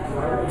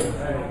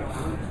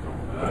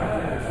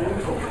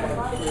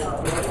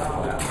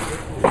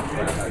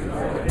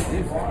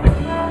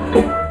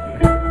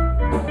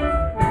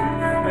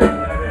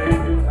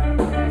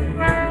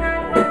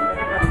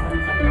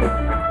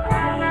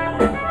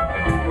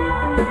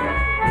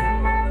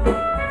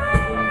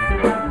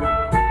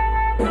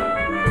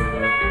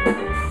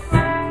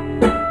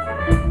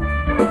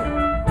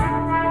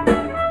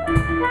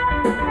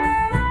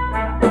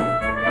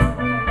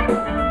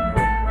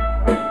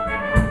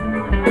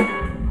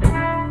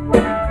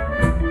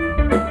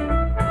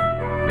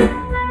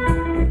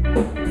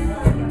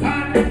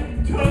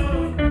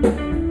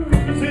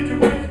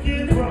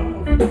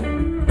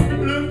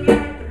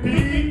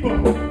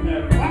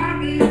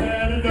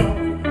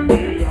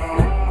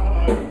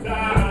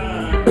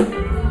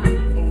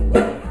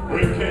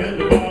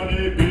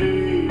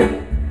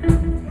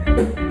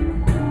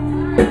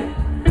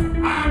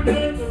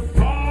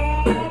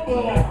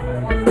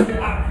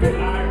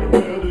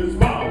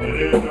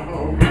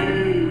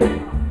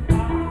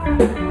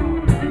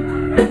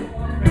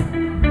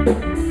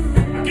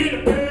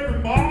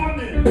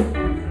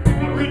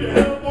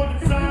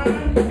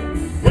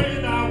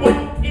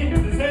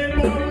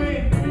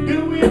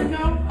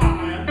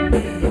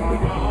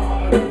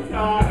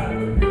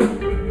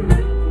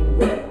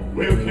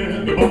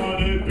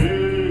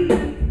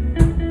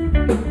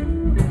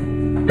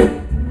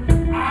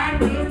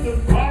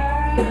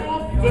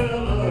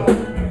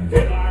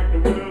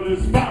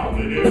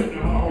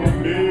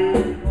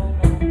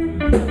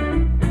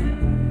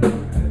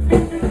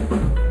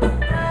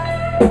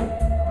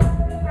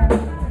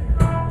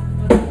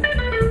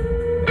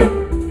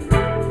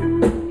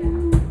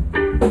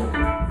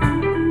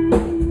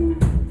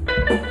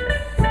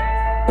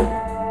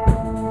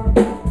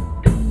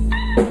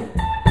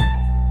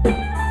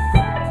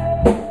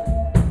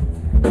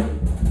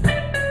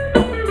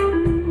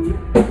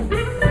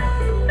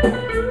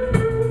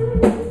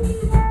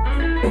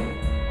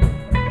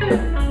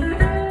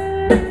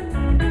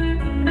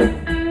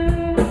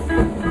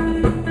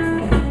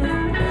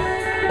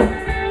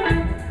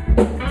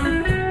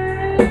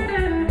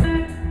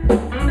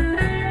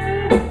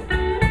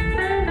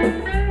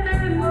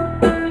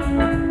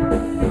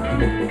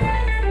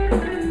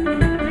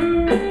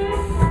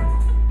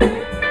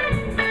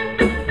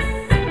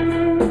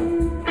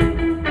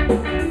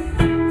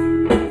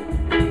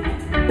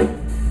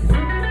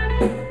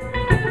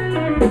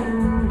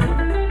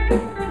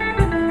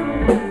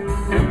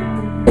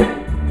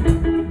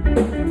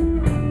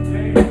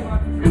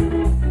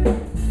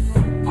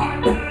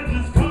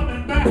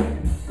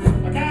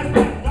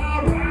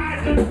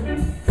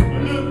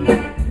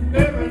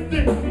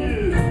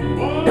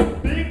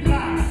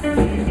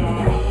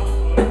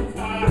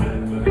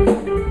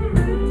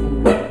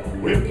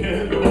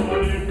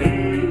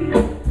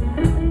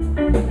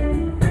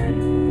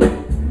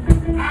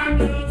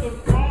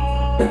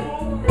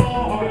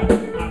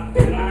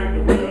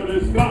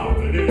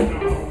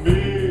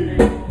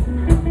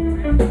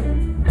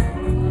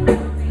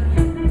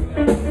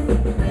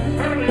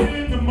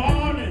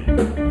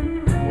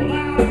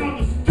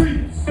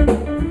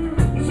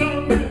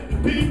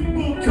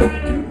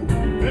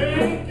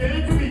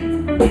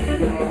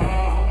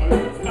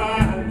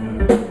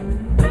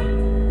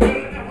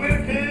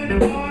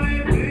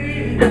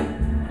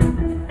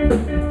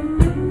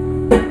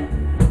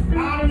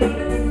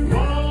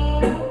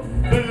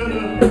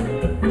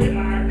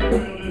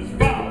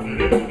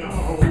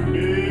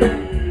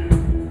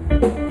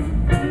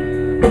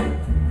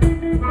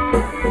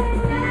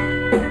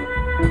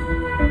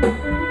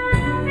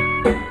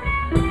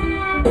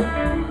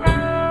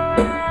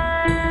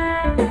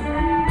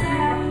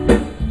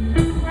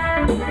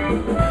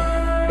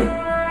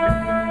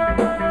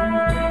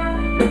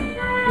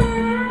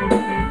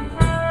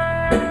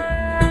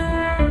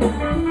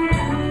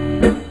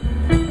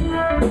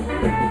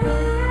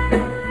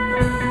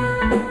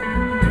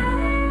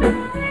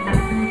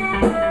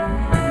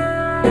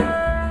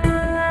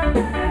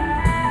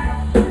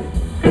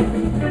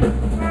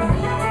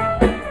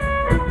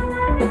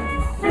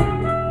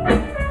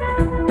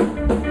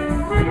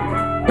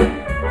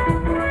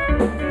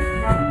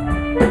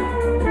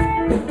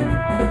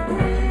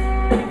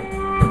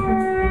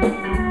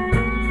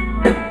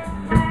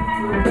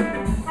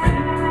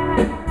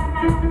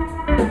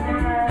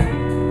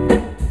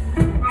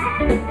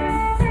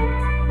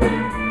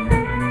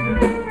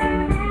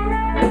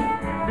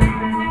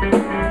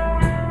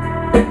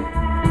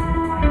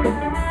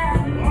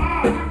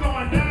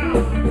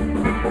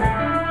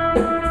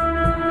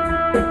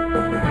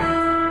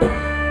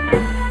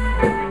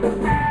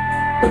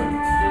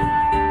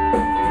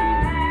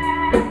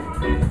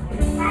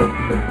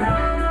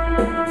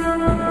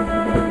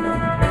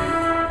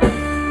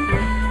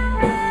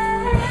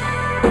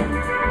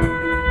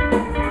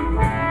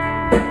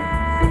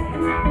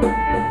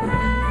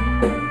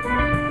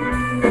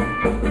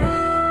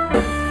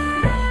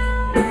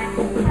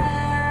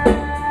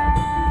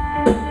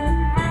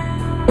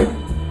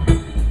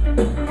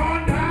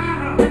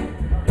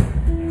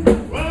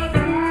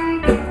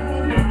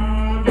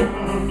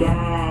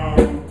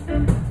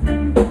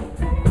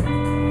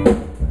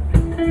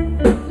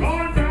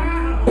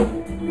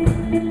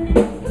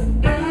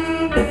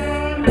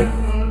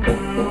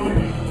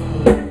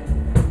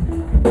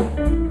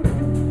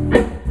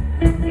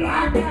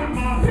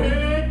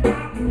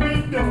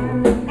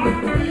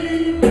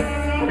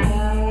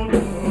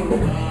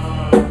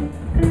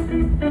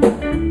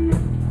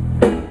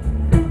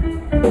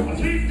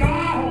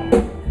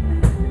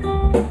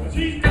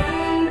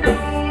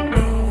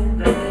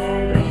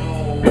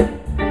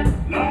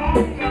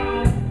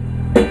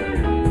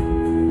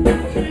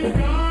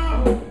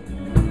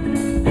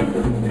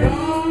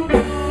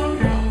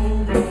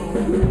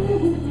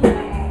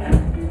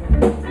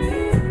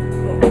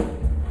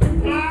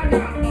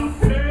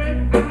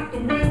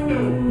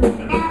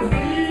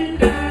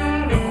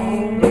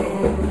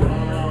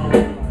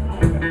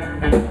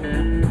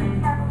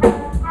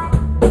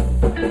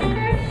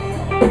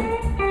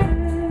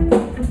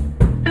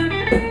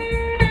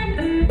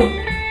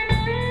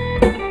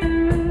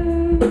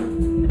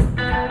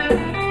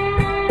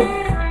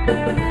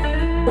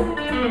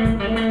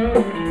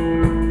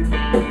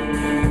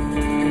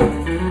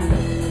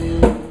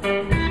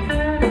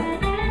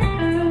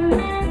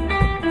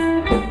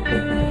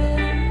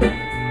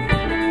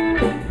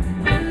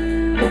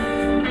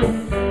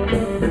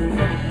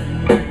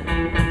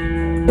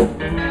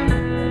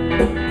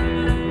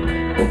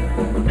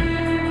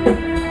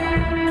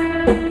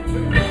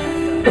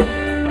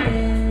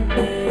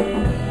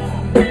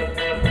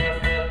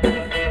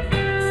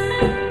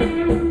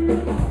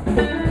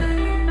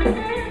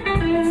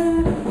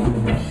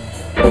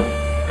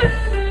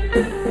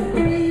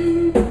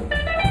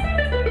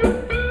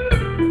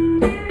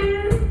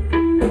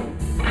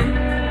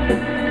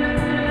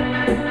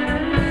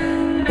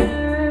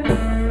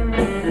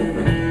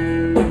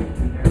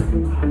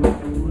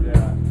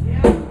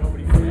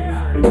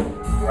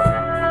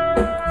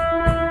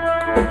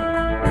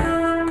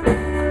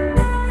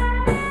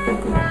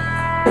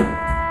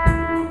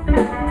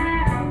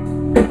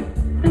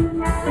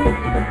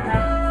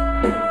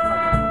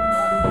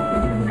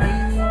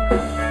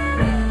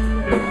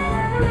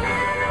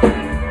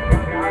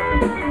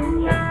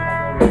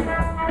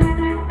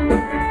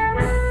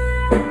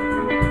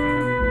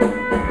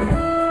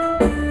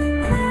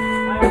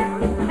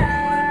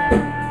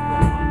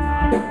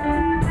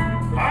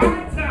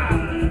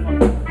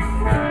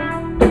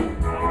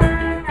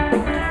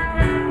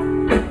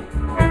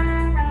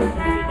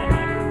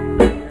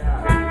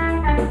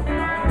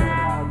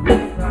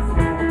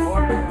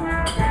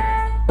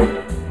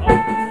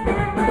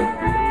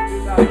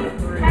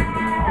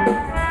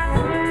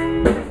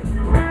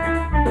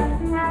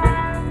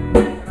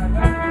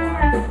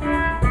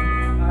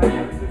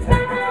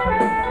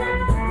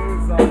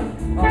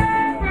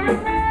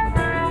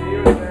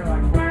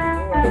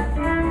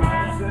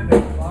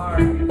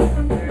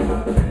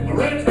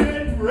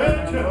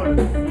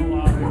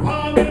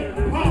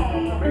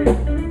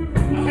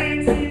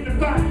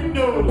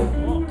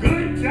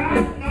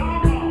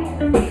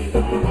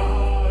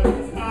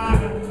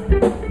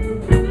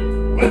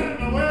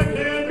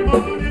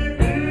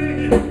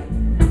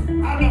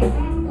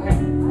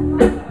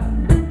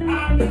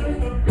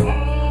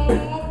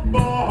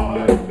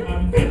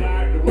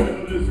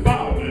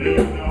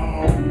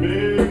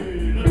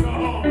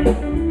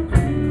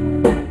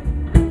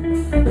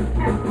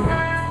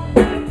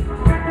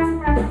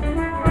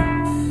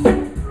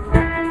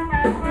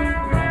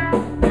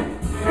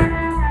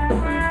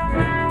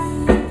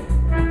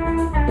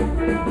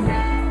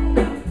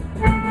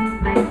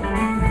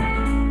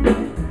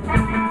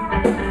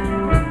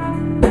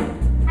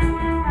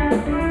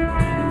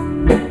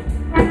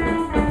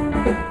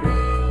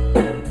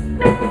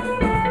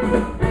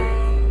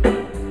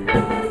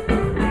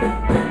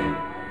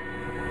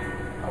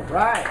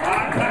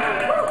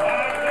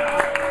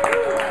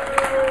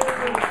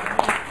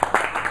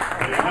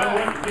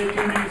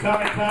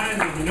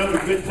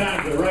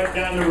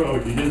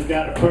road. You just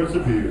got to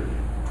persevere.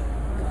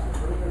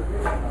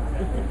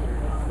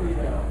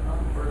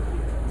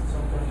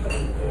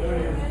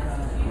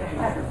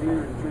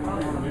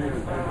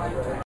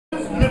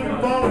 Looking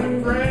for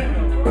a friend.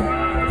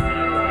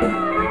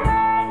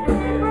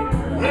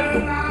 Well,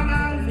 I'm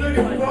not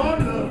looking for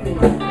love.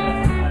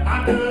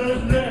 I'm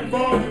just looking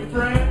for a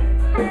friend.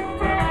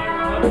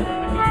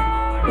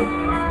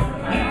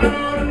 You know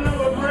the love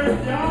will break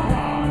your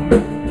heart.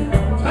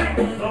 Take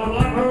so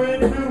long for it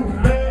to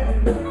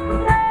mend.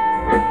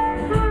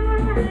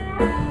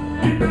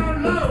 You know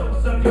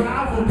love's a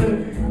powerful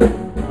thing.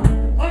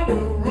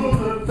 Overrule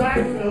the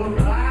facts of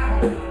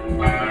life.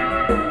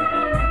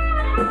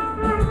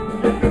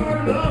 You know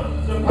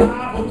love's a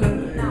powerful thing.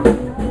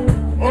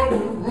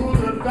 Overrule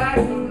the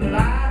facts of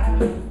life.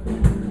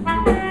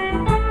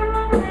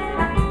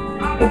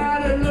 I'm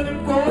not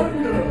looking for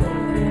love.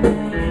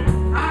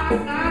 I'm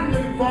not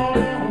looking for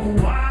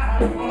love. Why?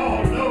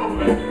 Oh no.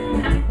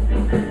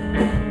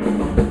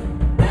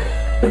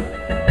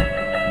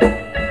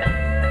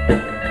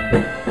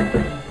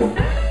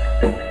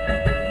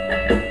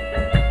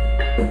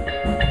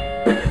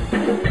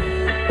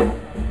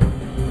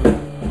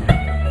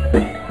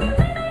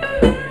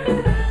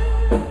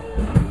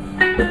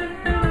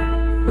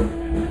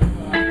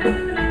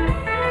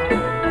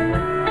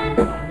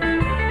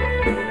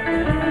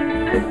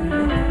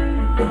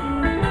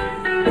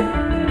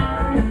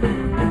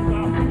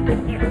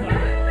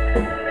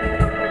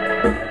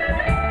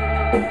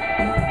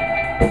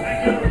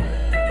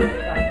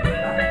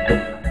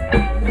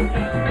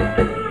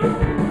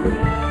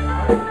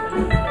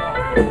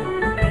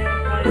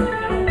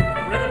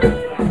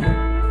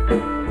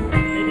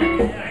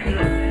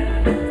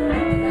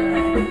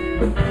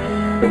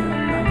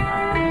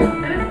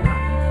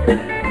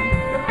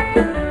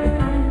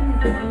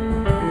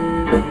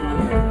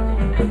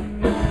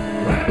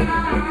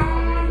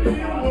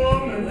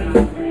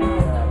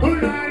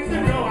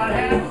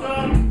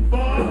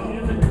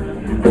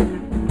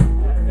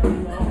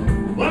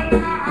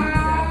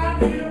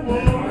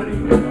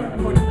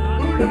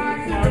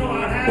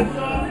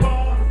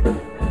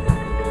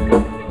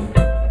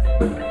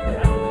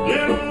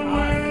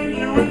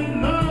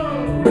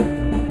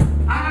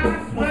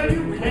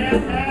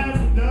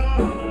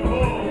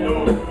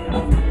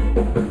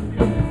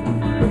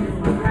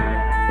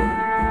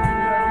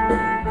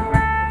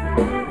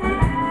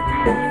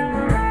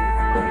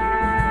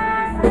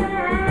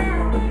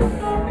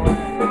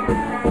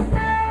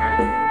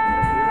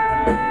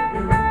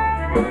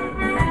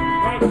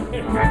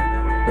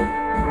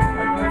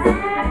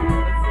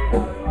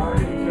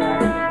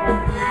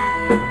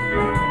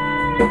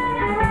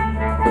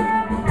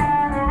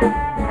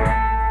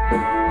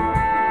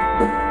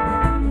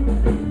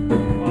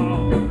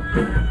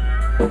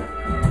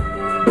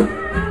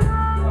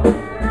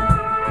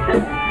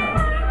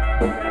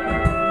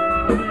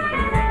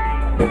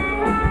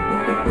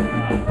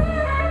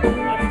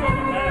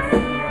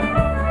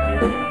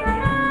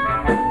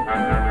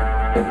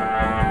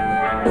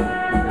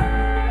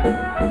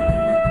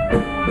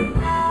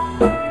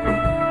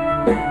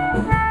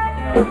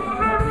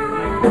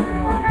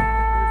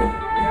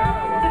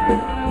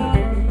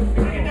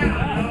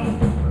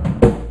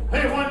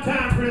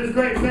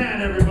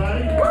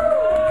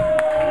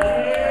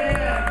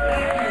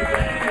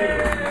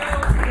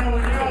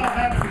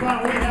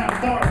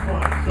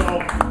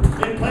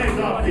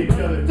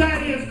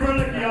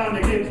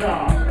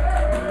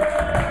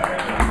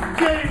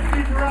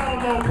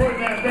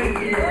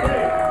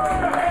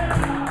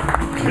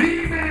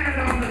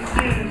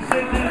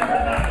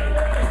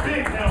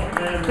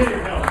 Big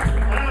help.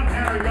 And I'm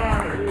Harry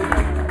Garner.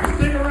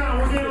 Stick around,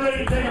 we're getting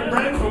ready to take a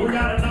break, but we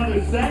got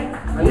another set.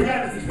 We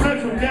got some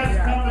special guests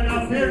coming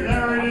up here.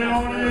 They're already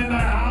on in the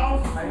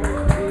house.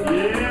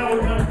 Yeah,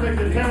 we're gonna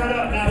fix it, tear it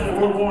up now that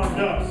we're warmed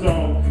up. So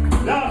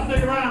y'all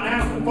stick around and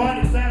have some fun.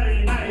 It's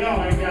Saturday night.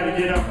 Y'all ain't gotta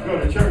get up and go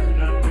to church or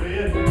nothing, do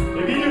you?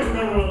 If you do,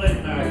 go to a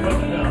late night. What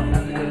the hell?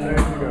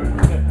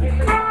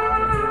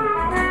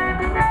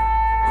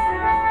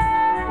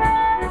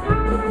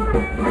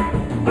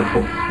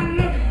 I'm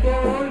looking for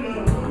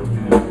love.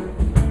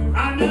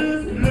 I'm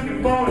just looking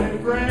for a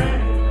friend.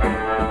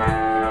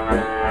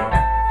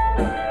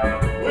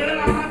 Well,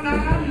 I'm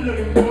not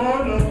looking for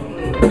love.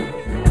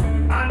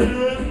 I'm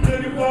just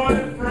looking for a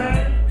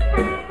friend.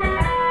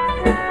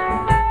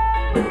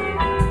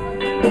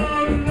 No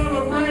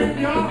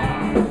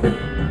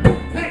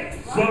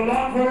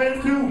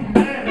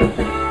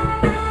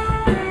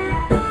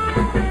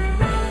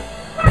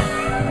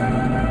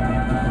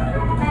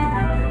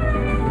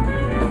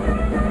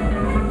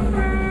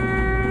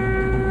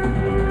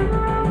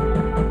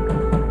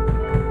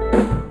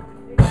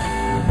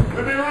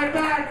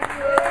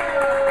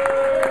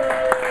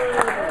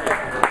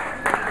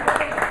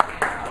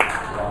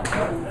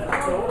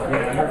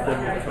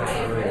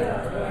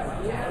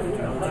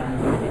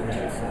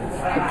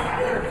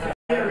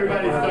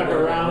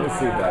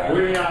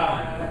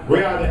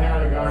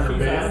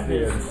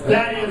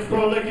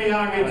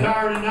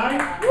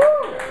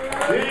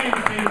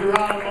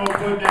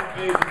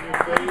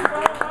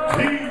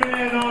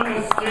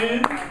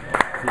in.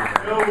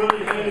 Bill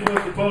Willie Hayes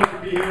was supposed to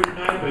be here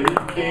tonight, but he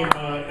became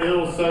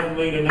ill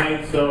suddenly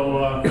tonight,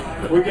 so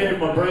we gave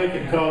him a break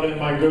and called in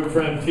my good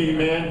friend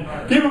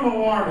T-Man. Give him a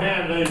warm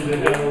hand, ladies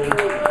and gentlemen.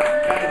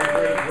 That's a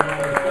great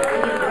drummer.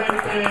 He's a great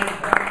band.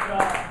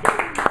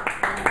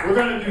 We're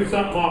going to do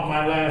something off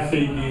my last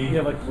CD.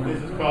 Yeah, like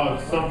this is called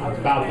Something's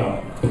About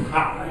to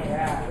Pop.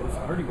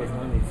 Hardy was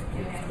one of these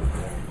kids.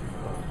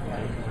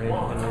 Red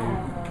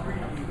Henry.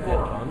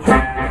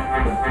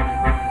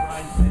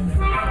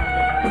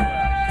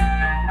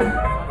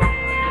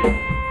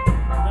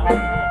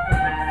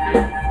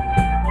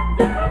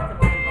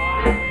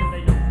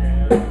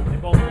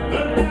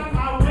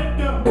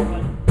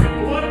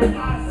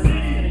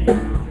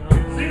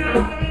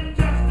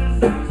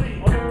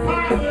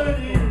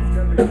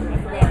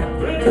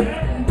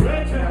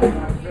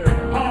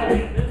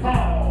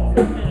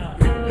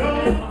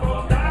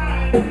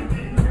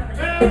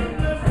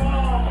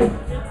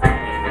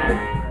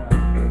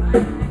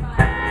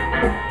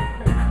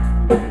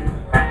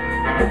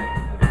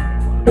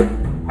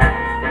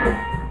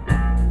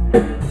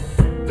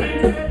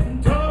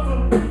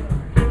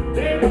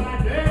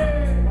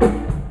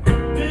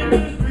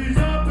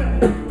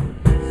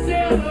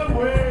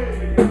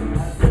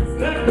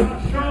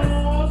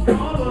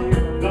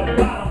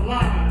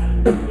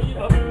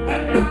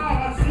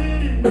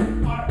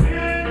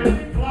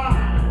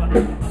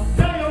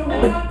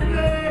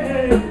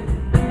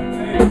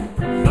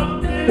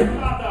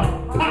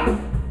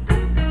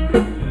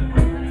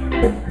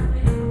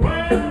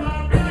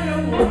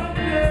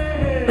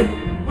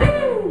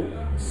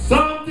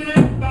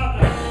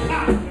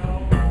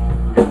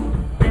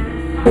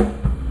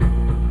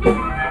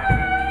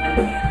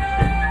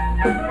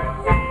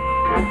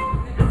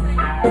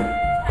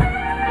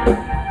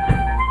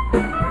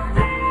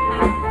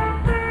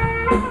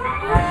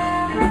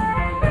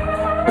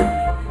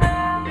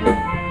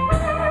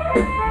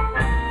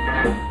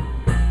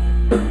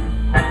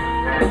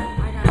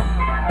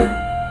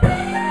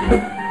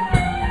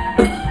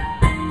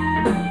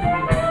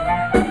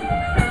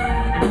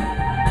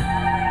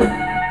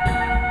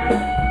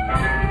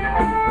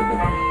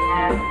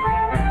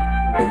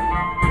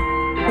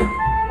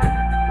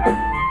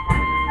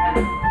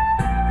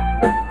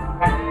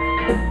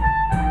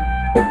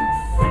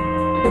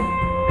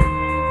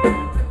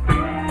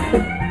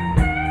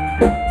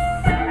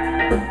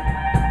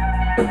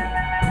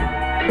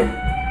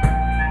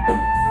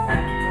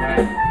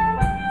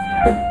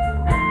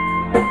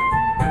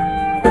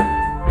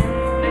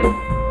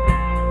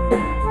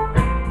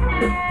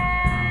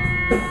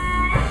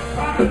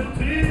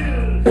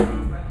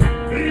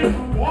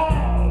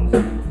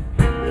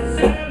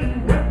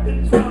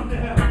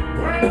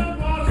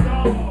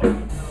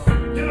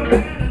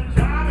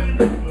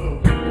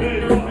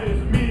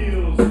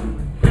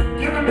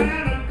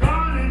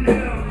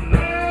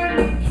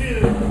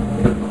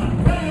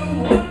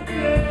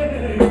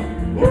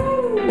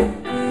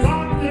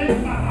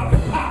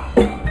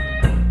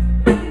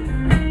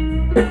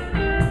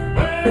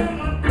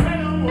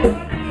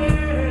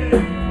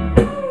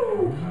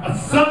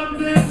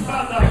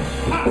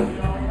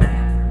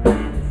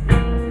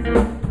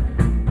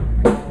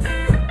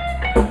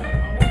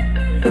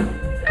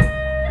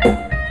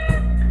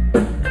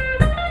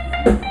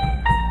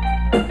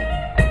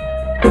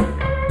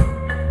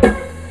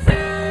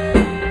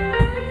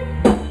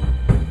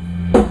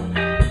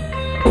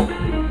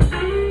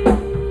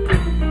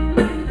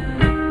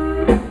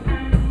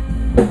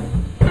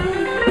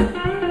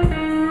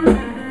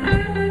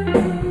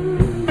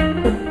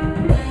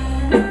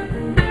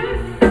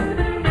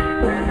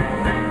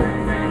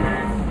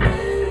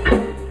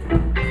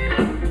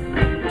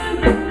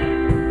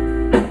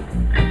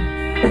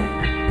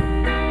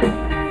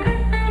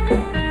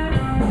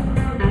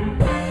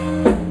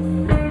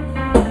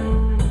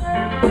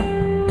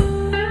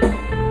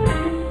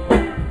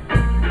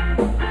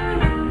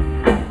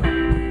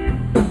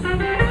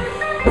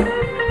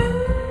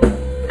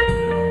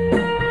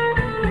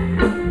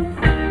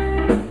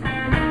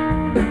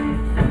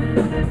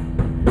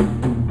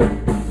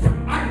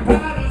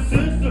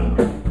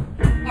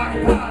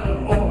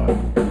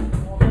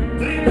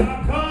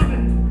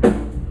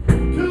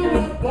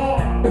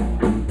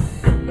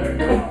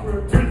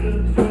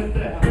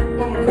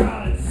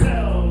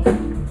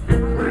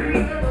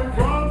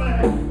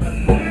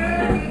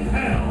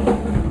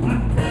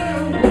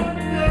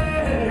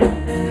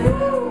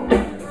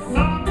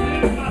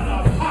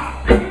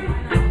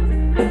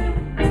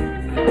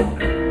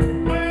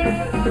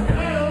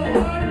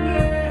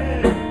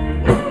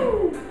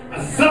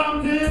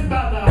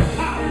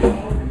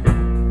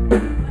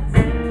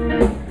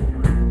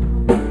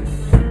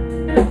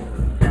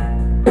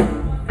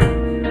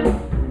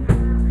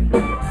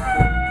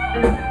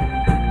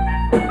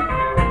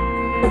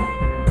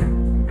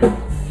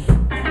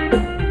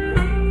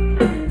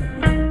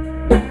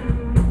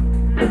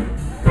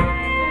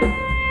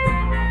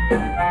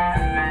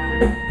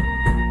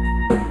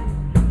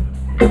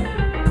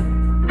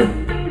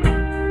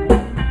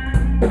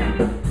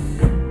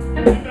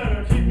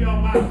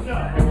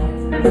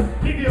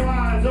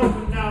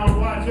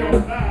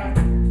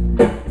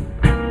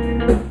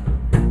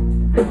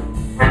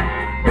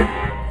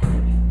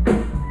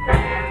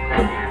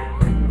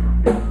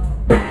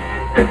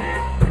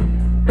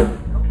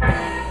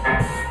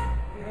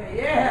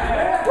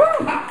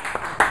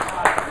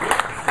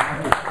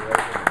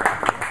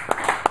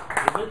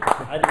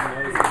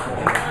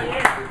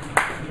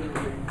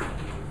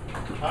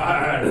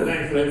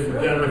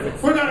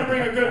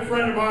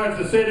 cards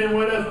to sit in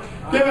with us.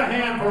 Give a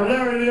hand for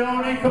Larry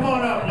Leone. Come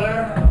on up,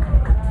 Larry.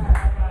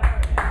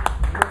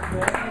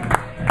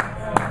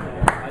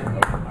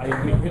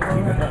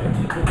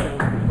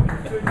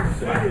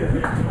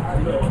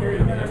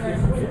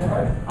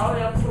 Oh,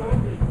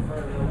 absolutely.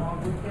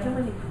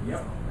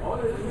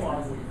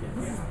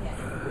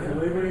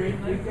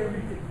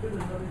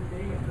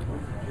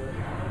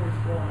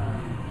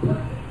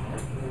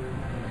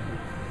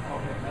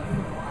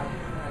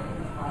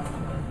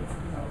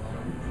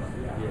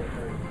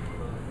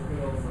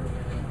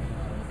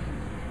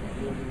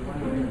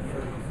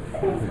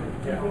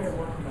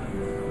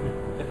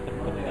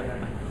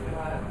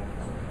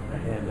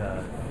 And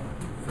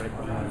Frank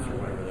Thomas or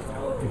whatever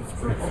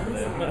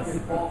that's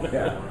called. Is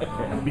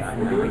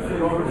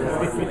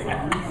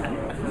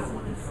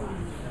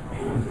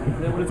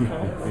that what it's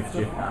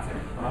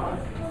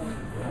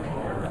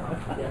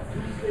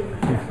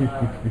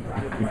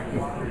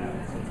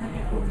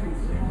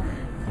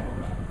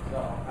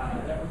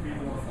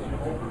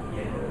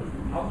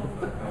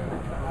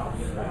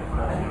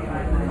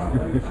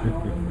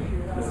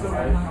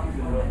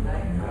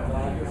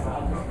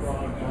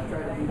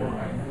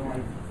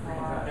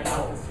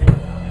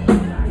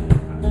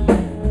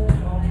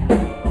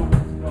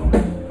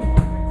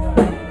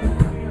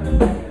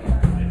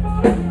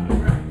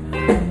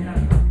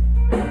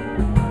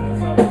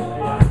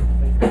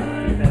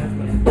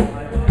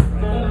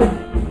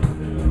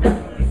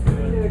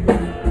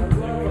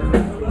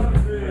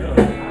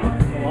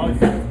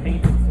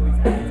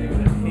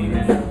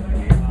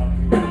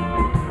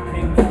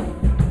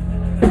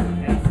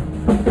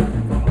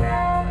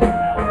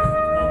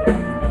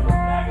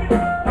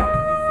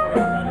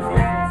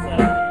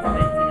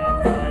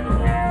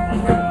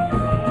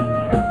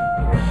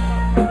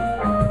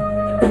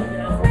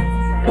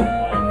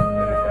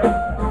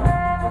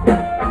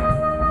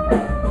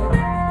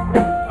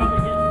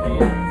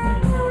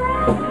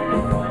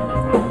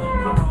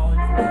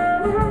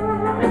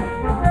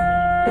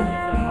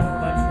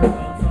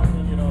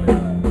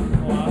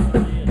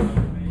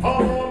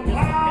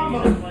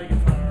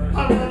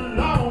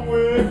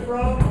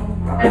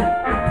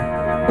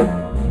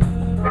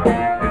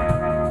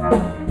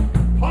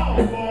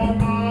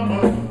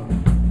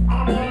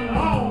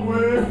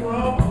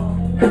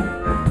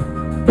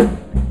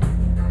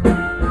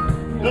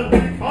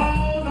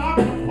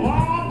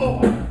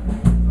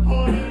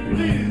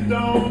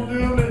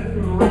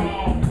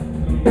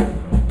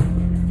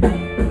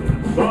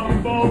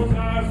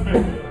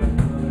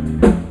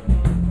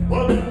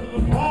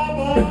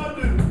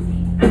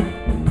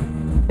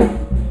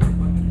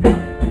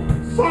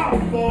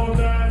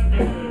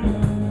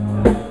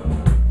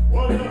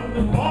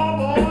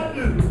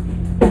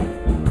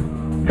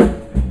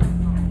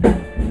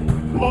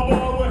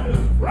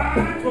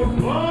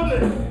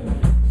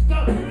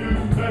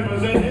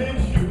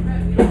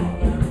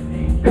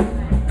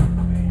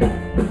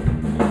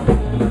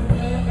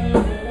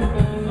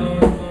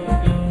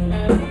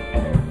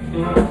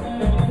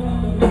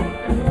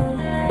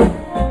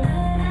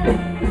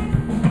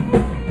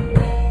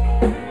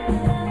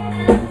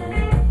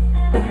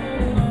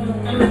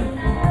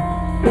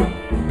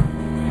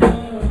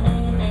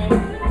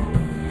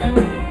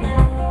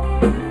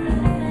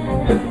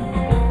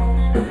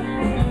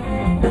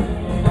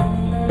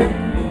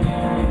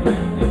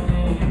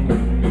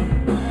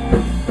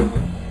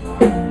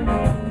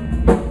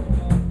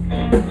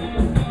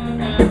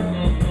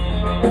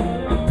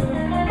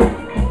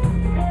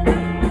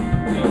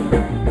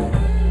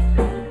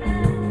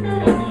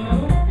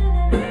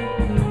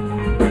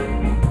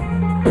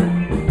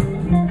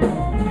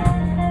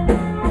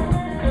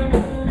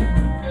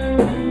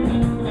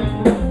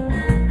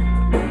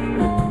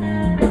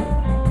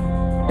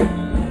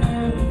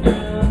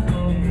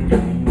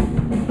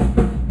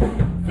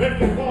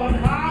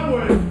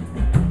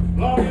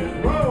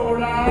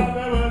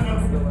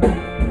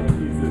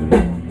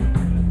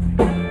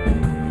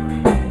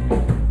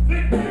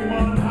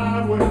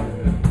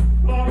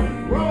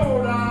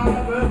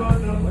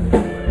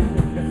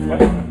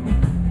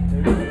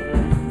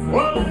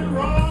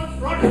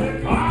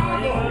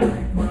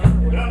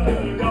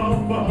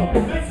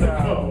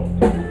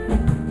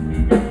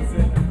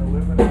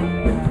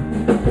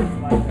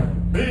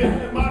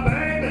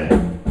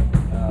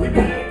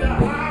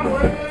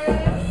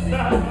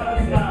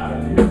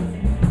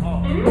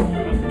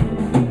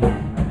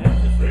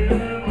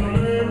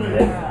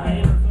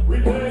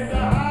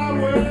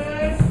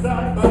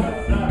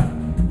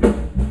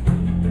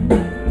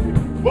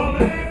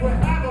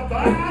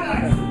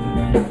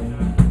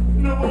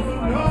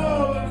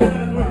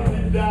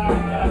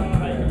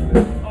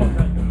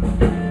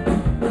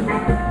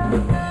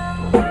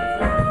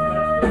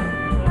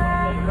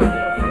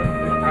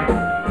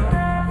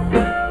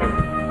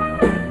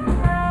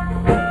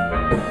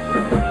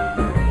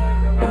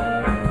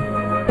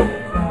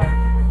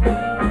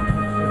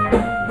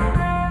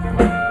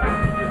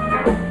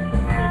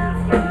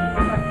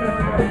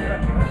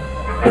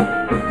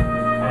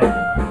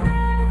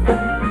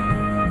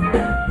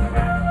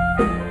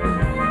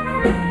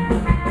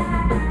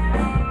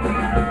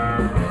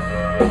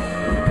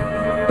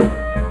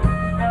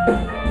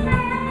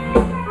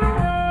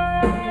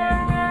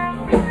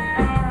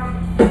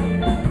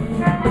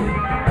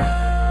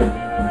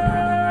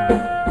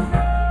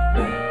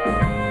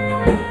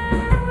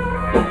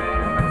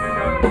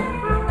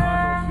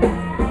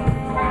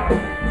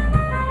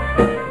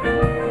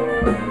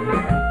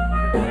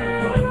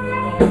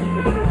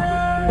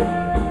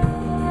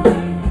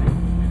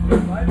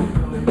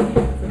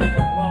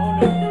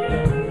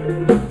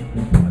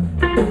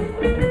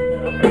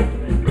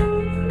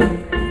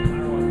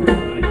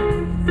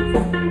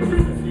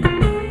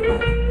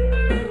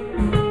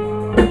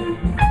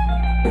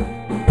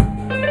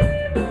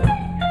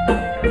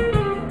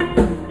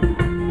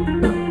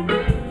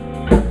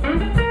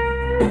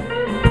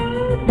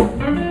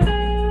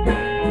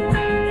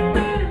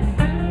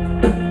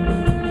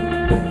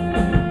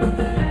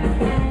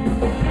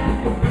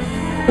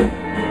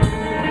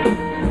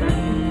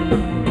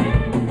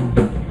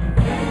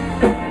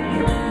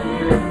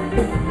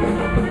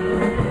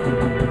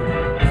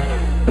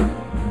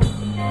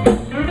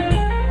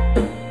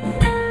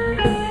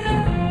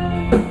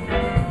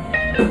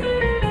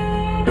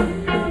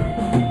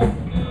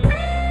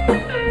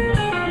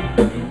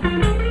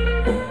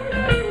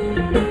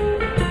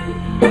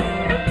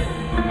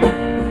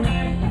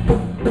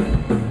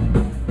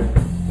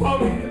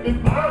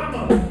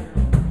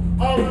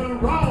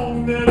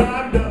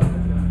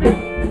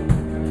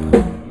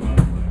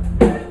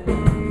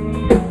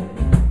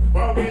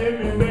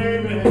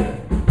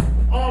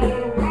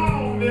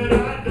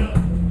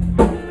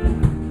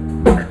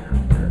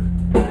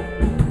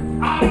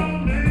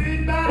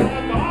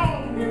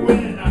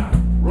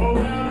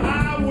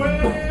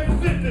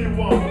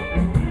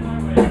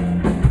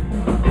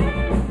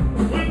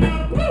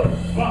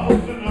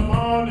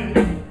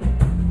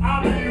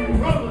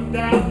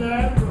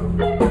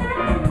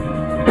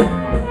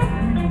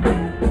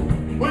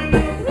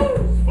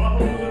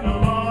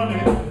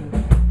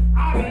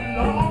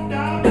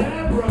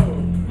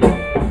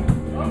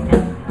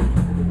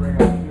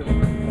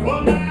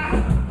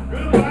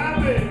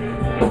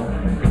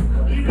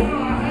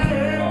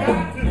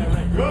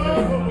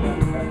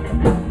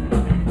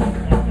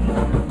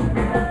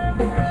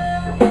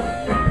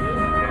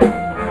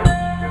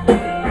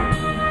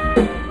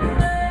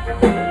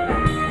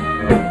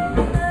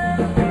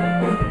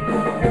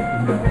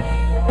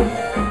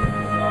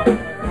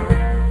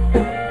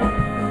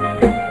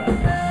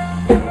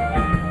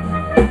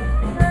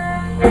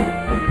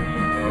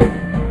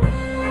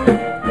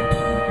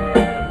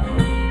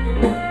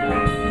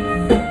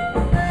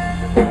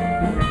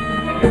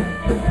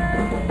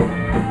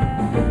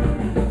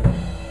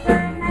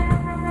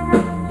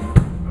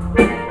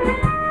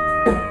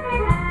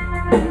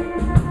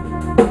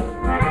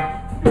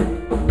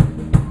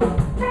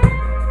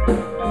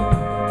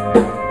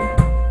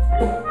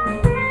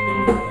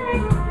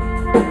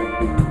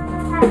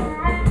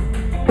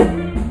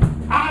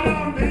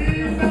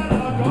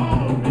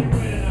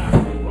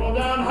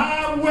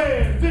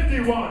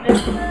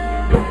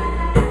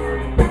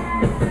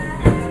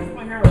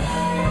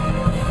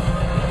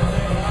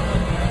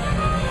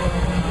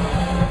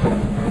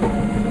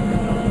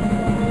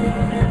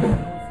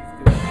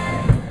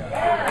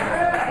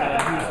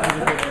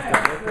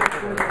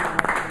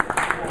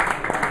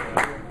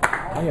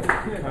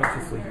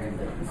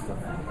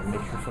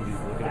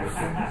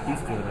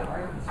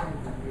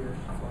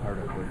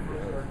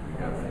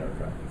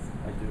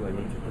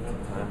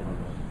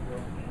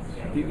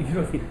You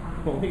know, the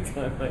only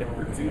time I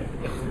ever do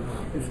that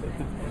is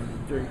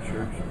during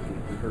church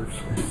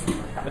rehearsals.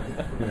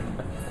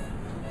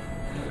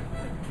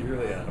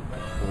 Purely out of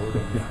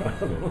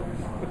boredom.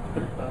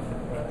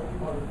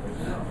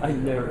 I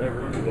never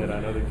ever do that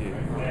on other gigs.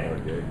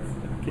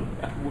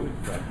 I would.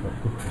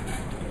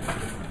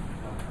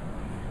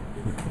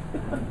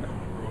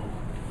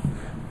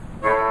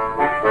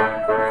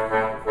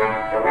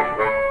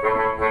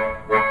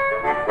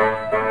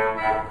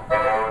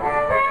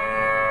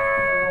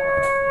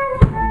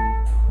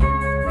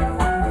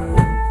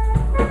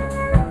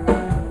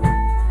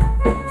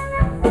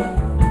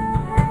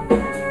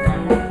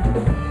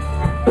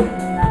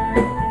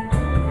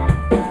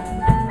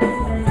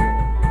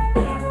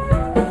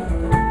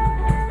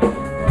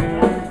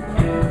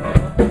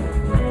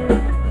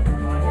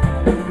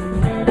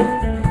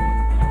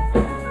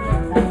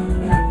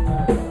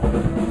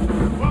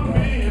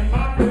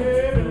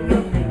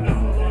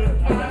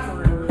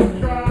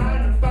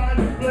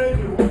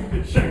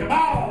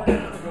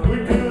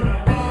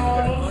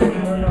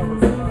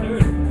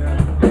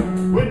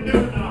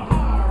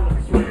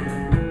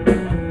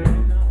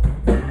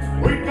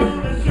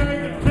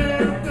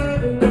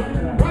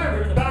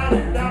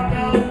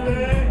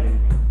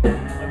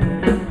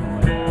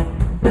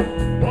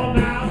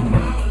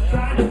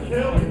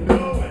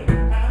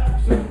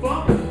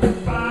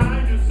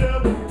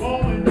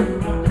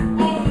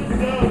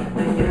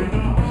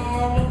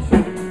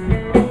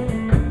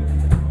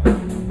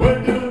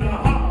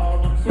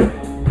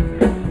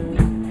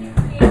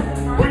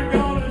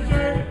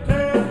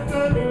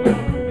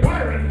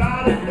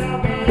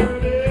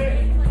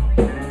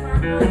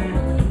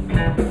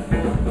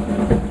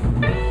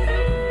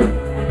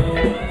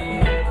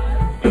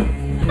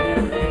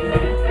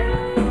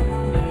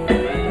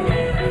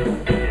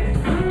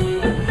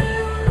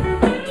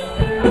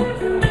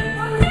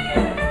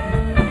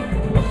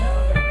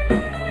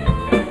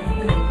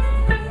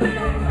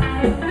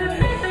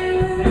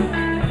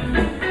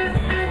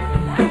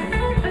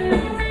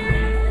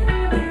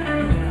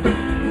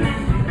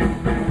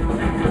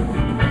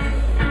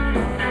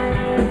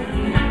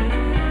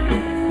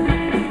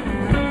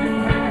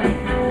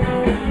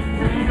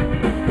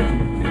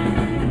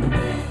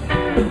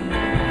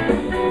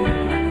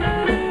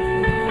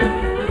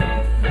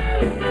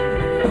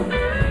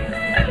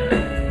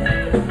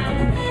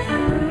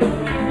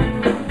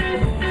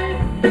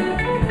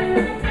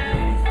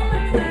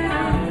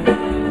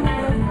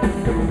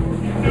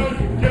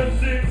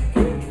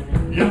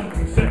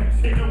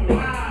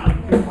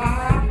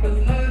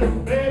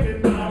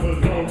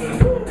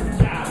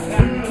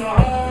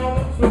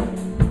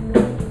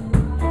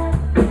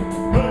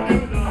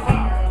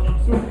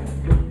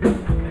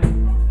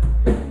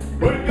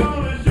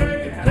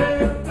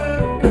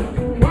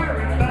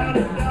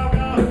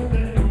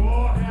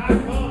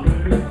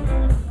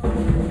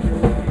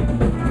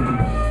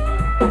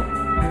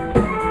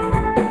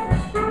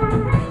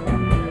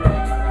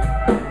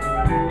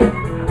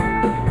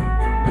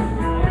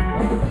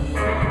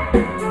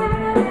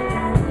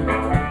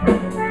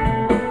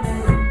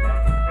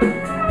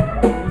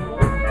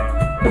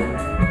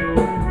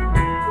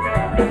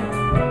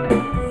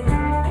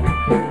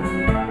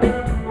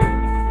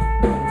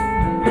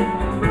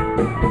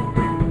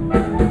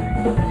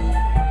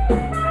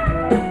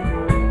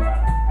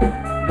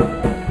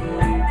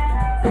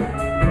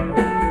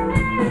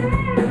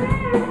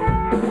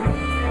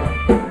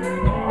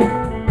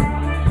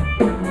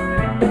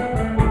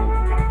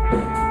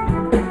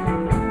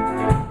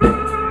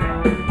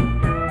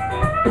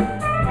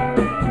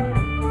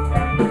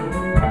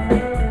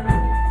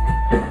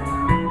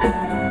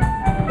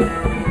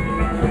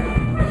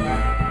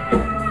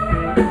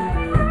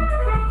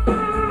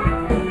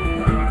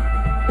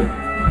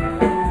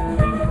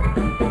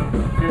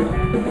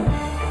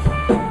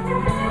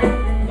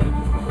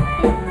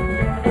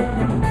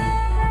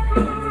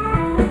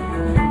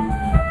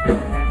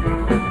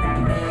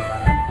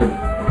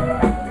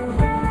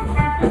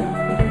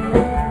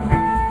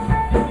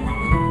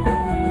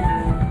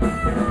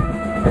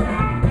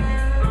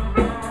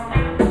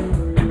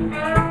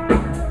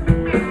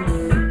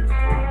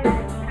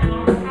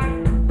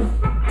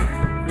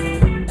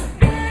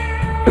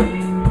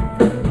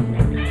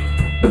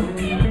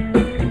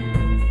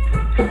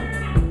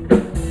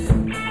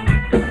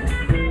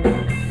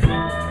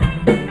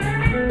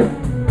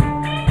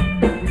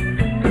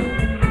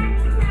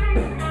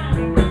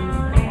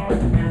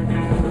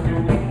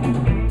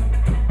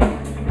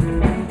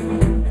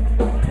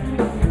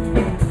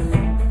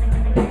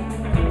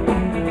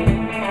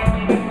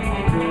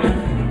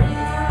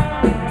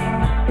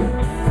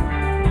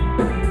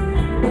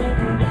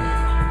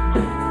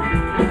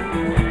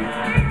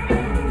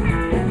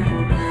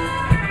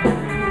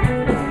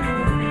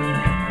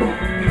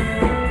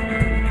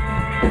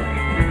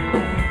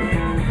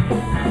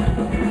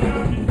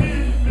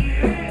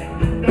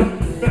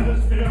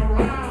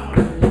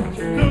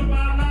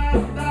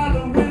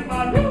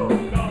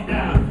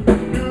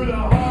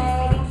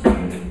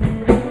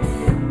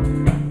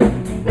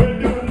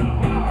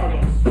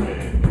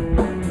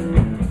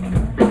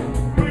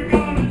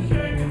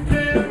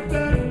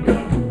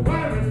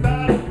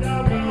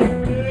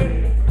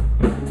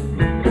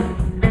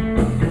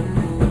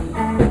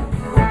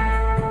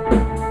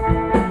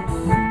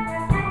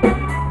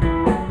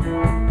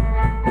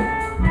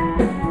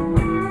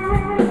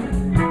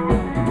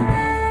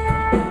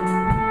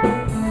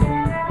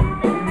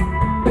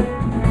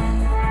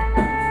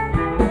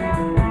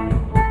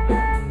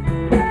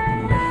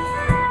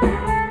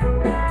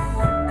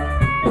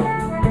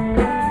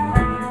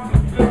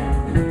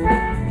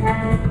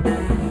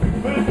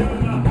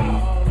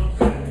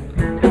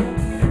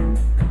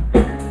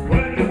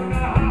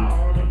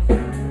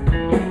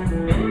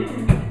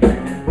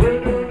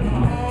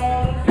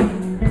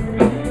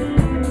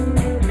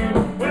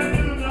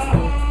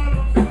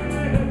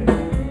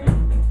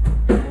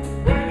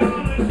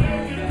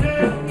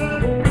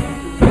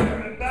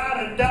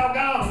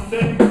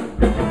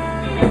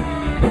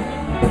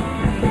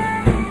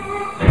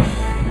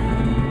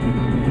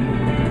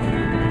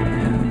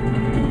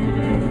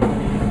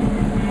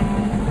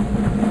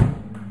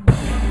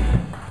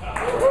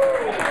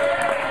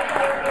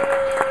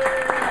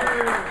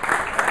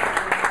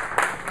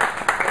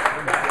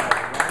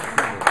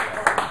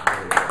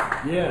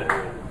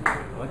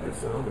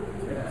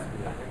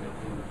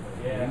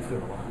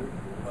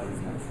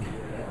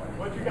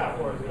 What you got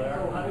for us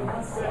there?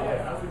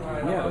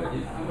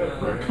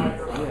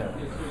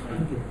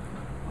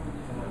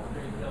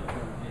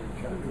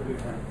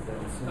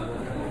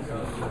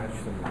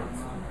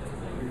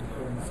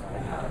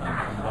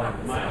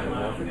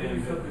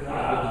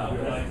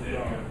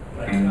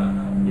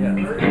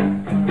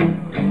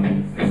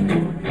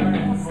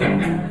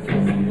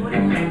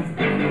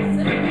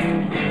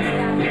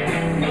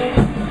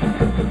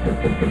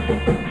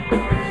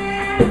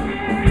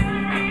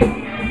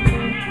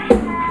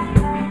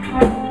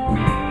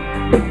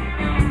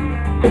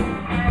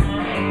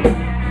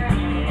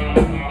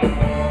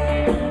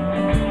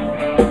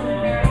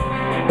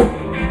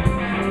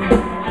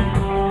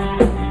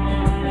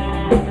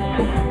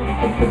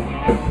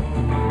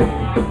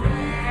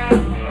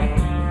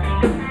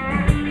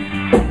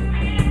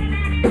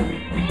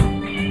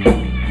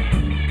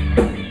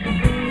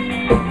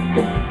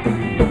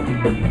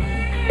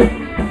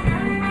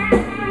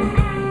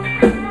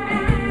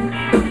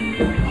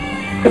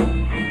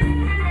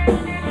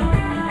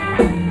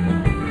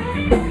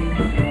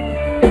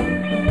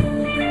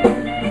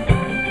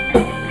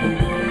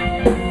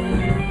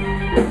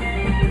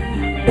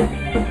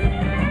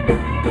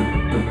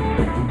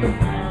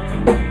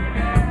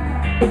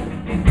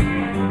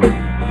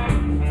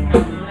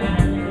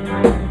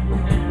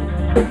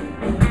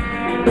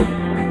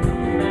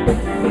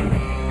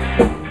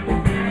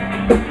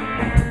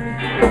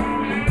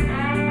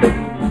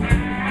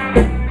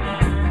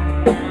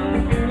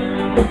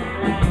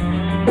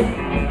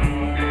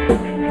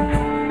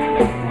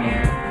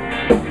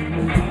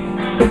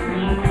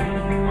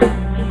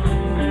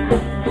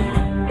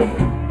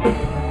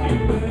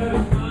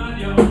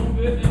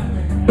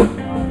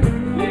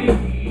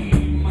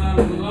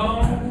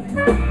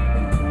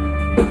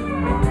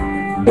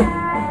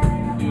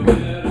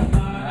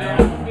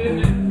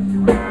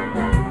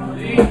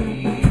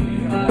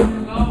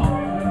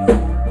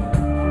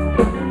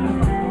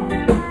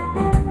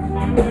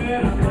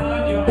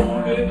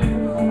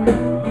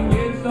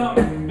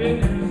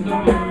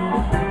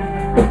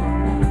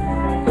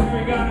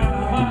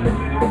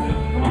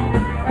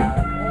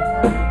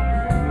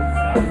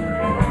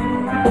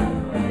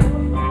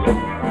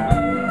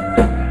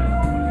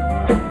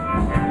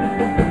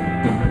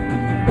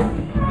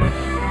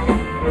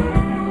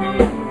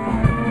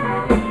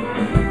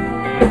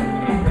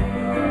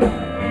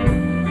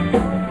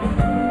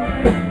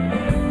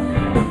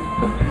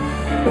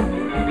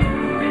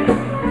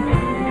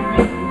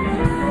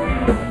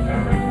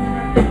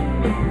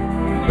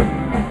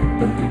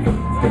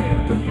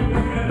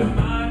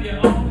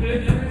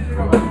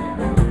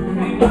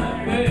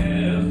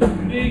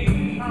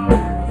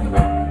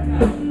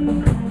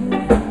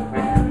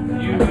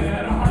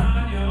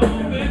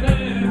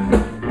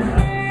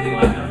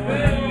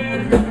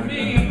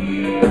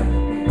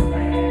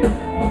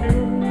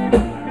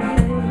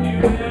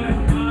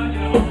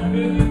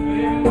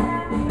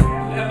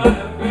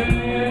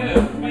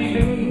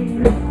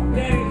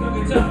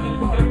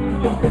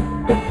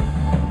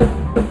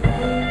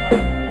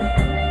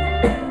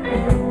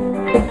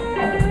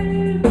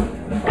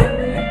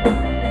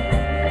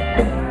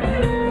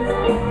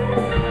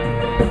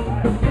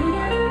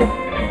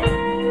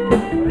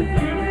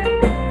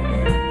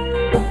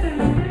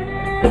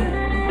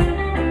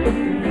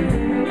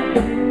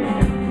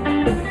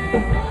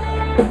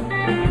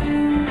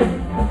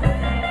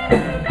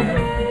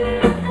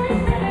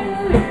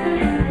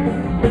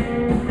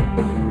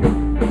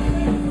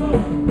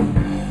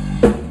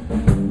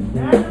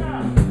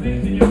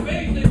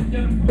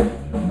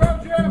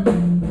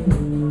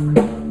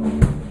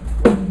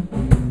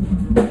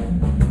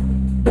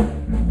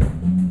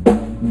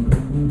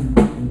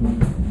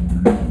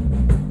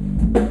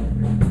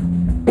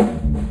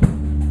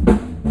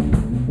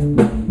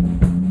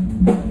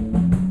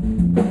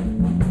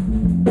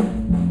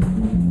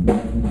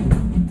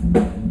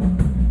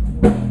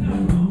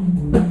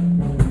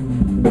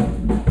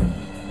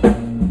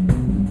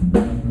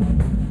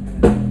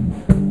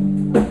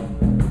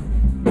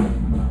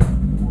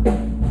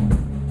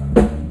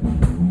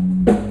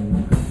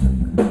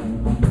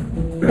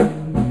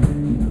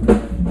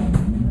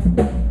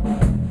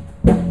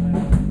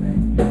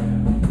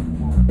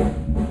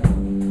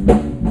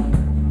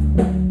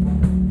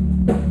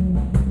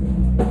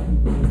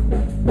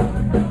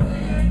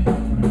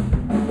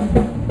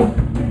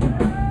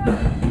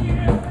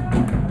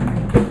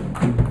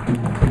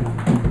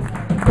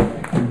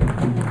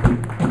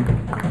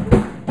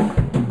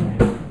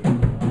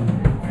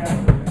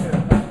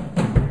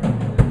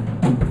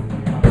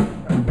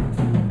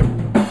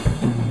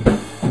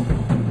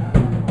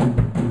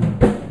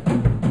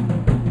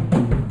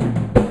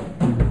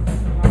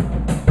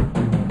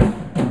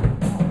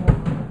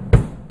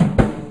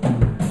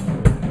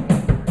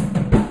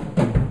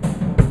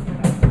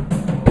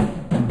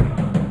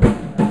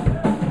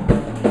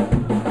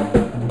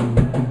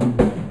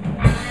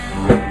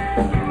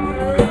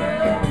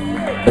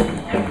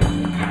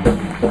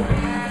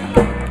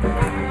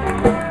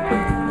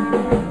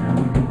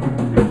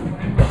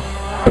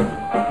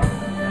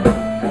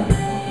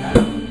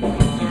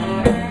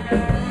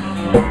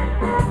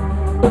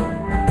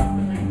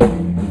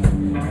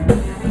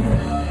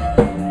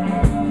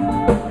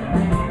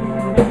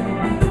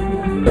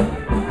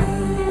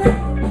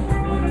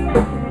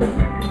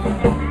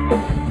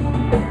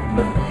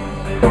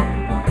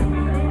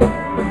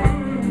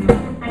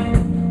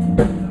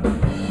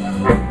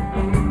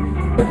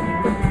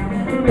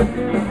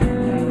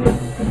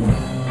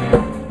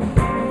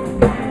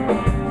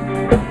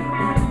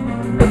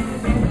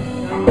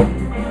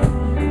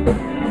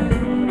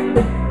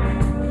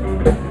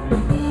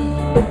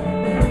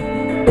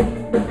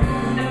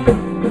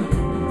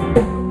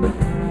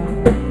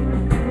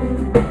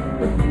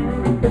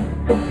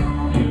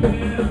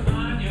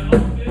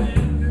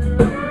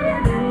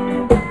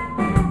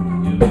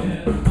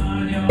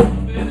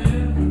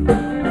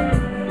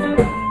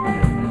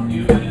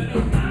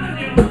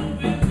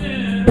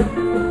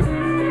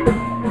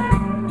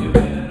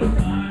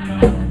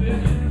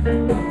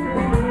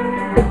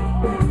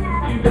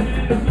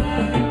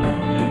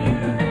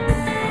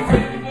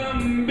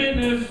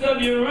 business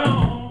of your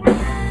own.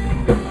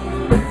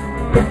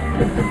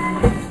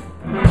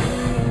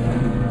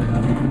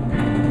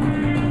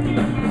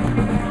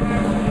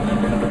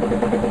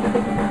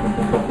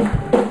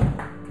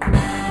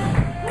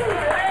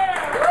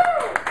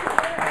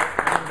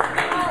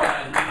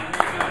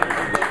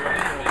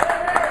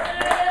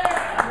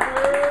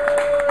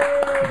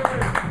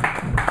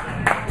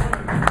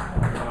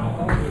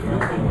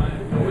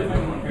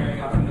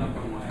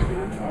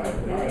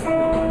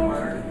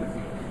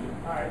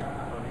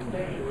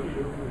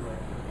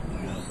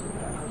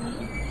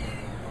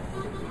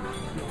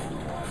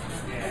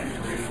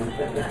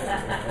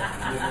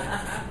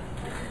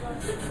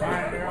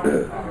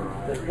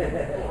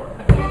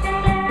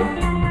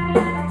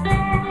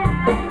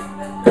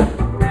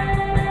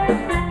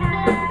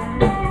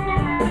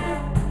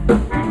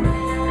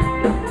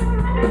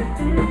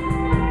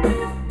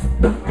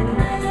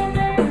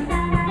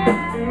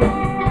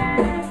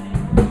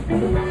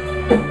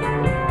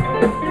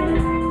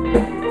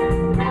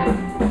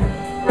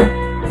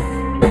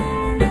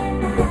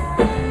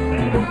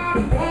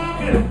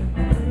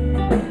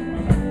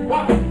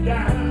 Walking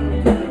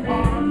down to the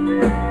park.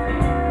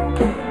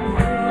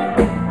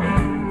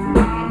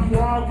 I'm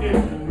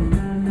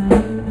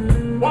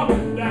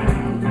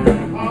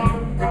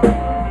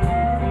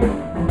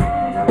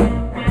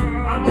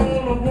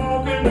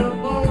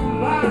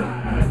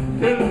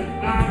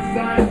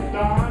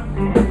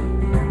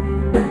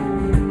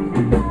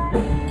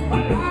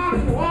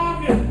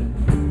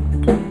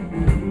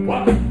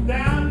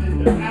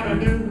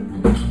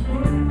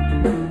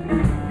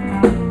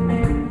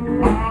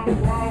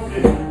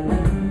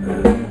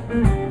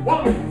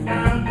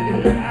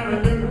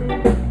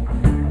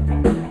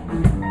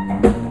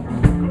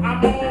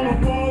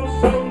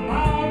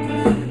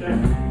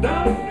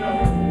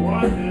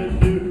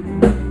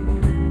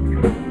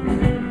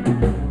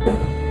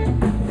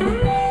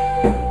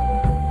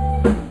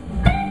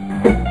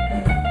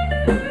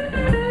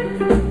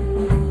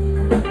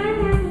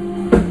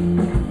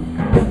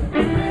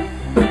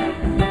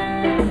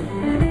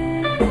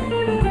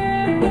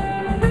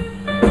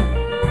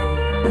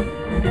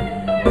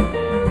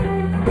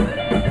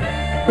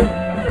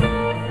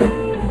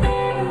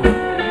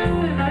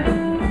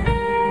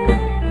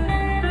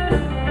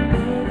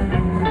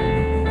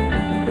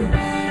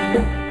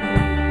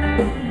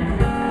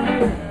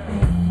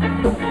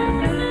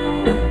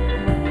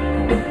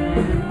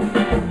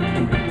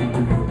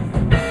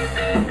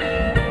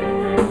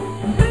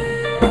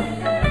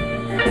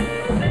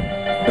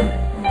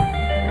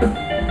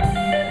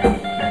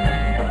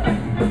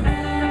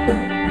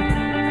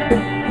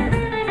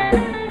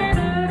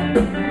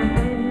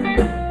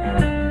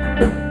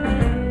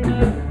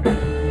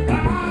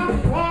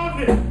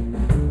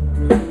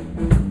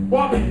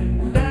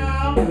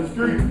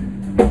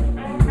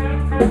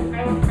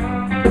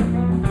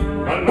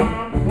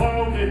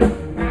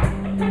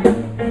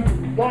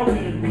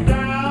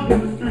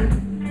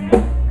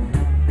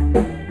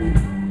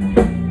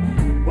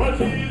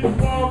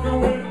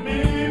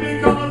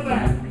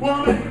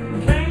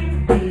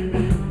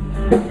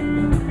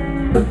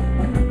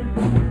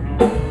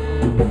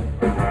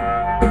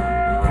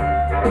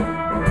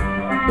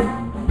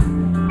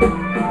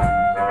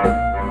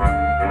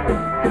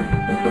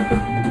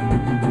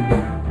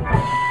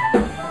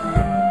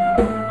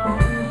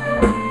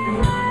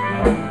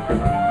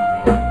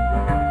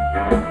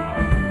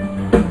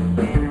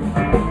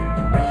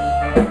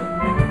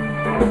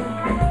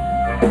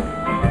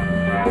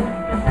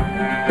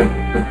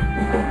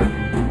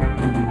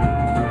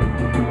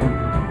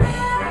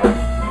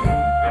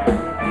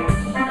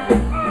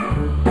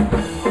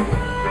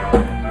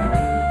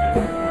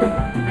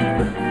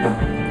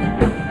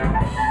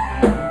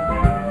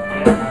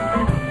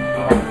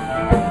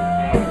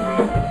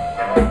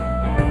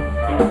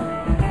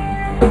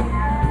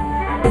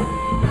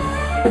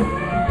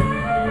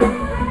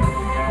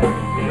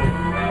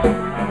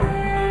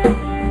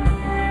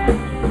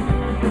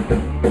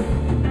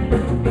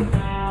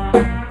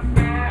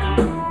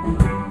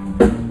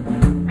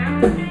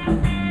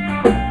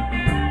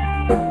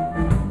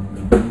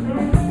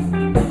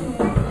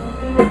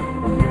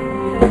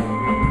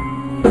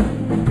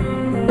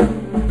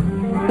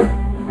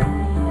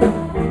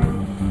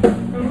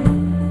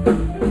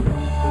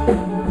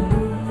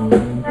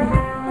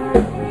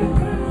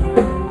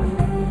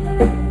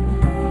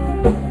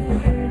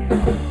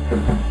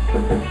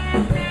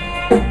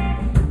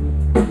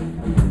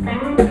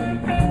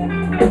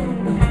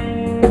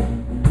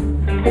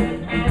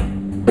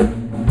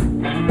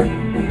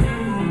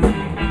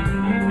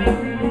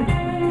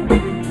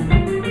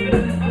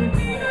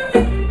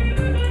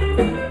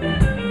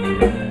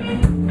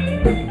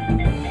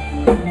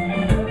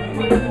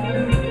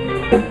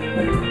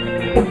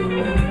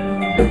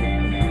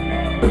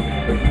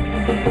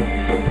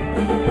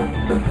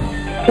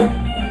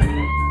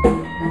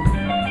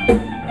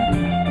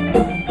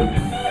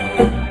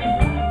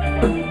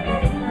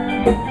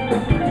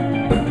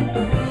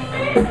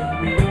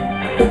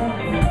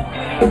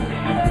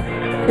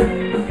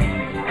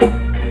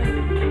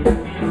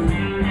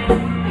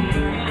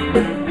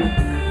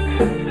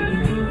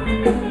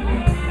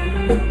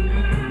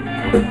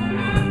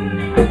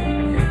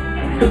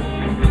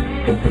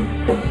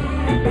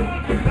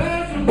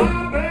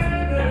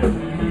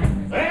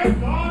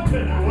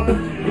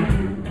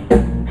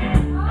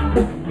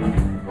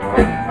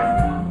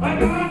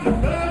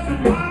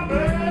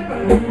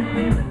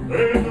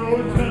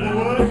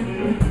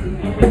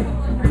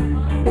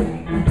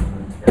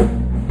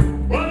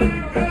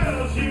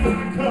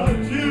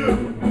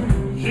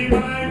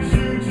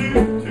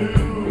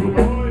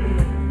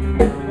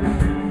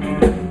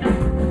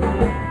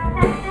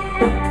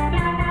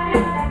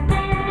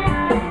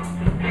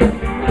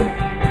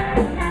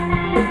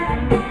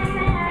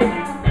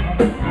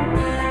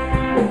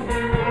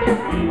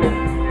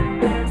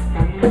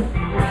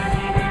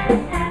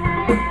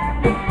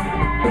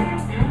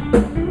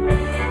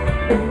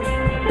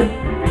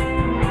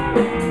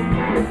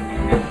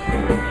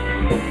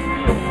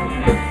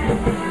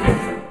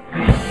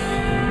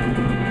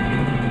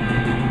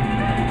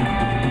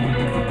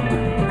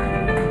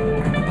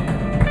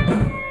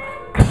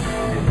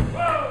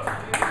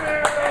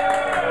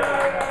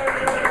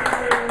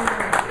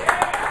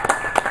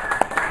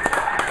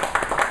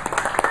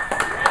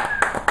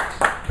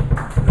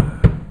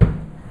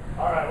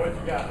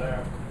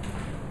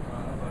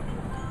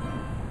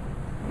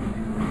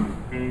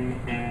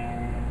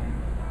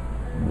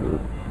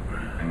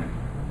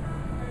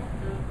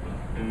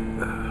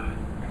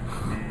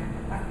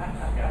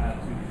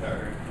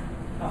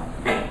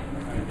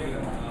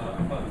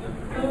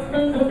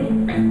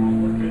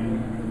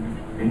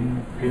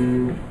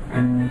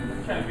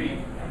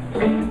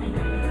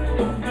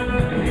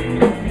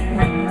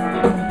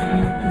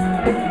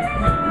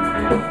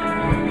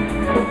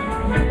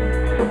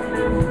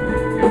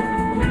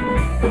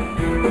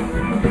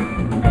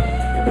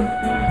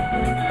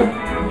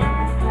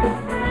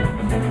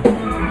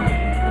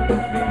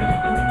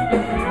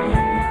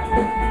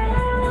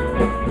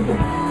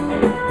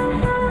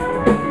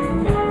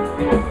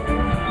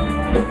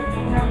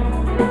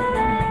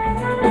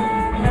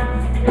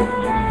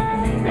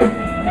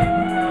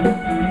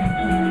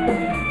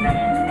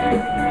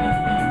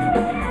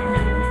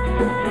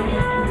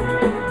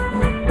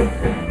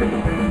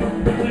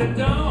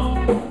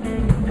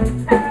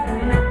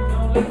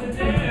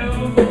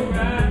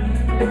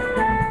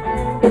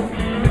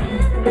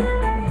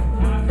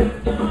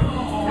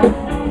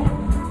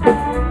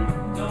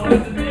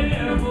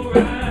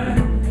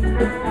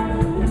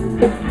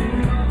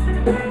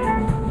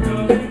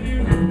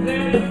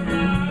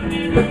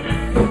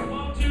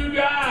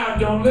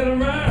let him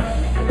ride.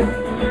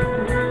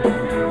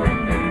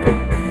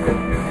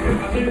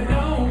 I said,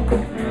 don't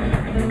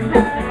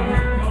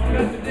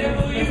let the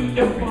devil use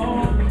your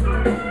phone.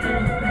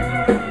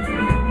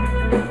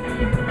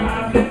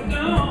 I said,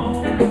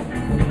 don't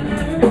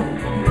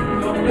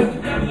let the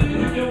devil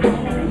use your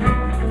phone.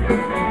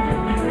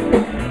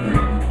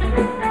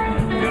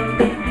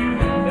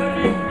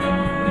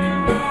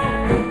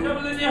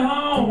 Trouble in your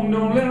home,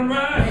 don't let him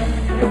ride.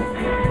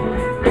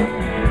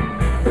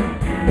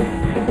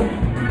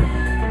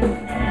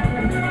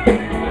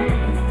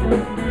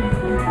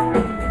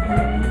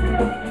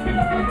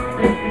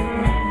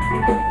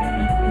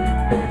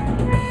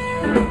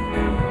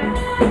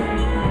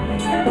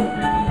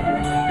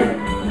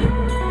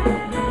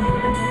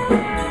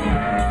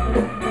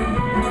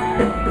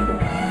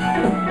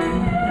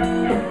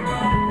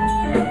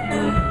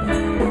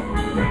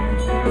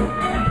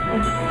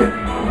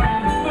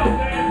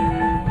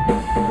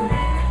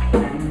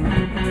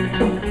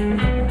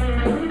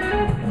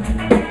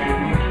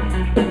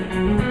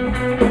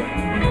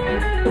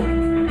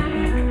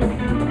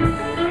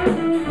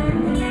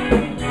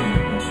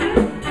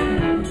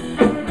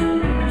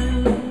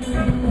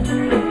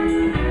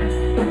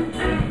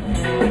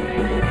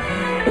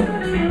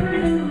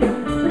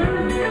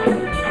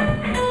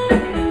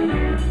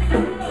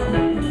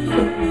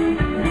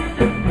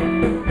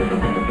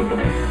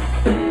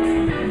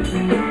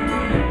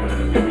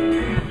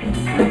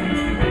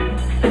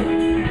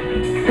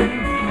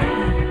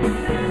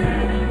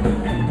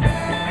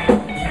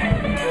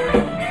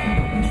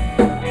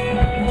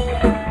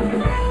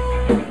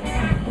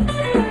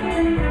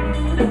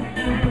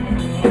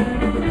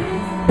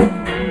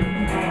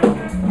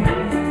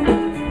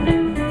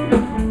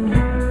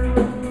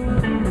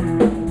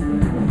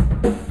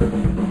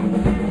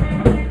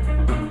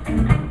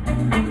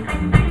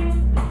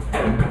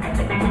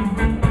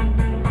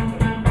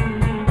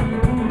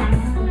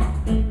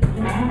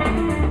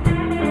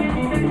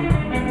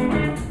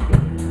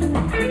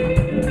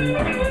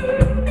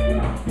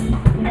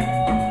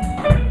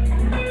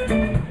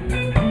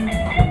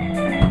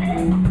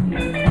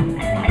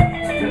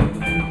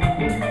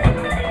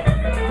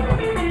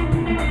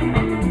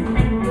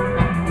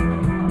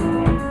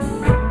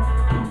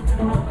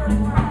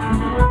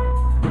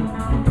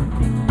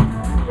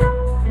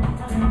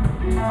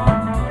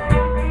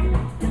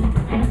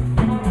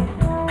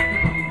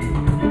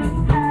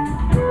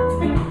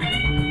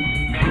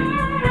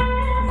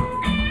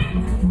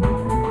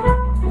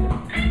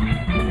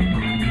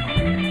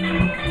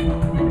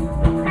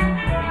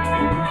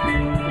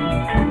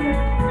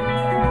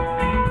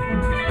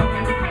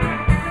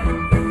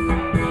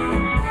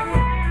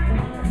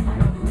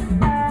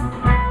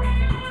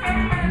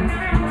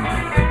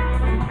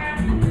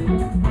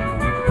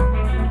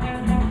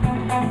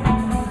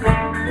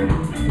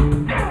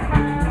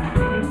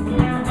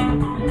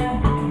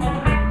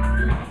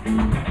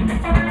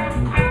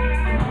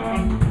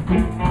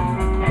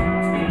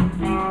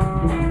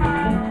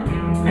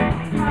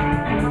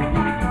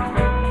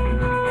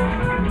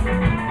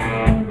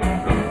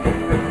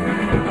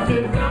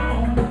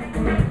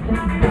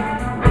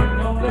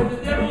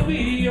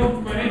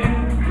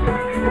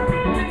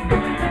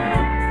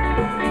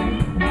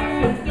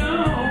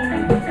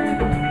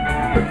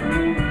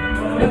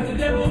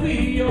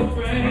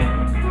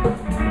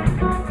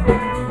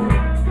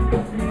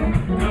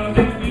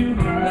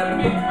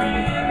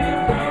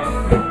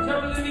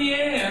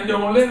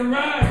 Don't let him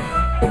ride.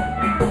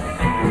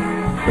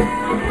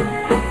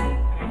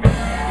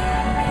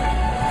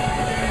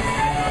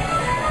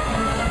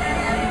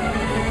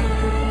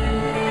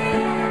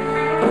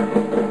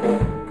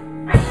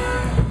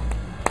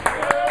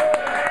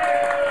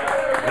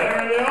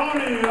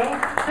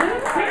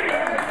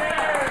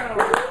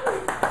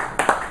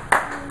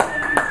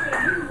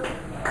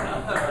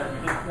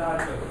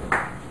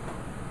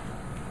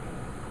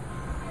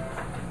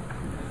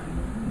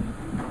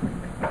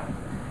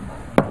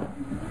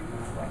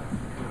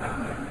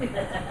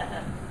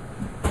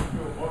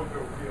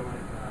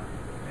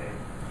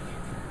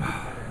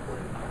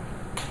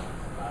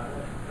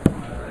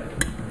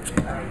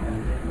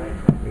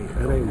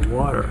 That ain't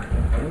water.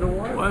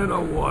 Why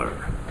not water?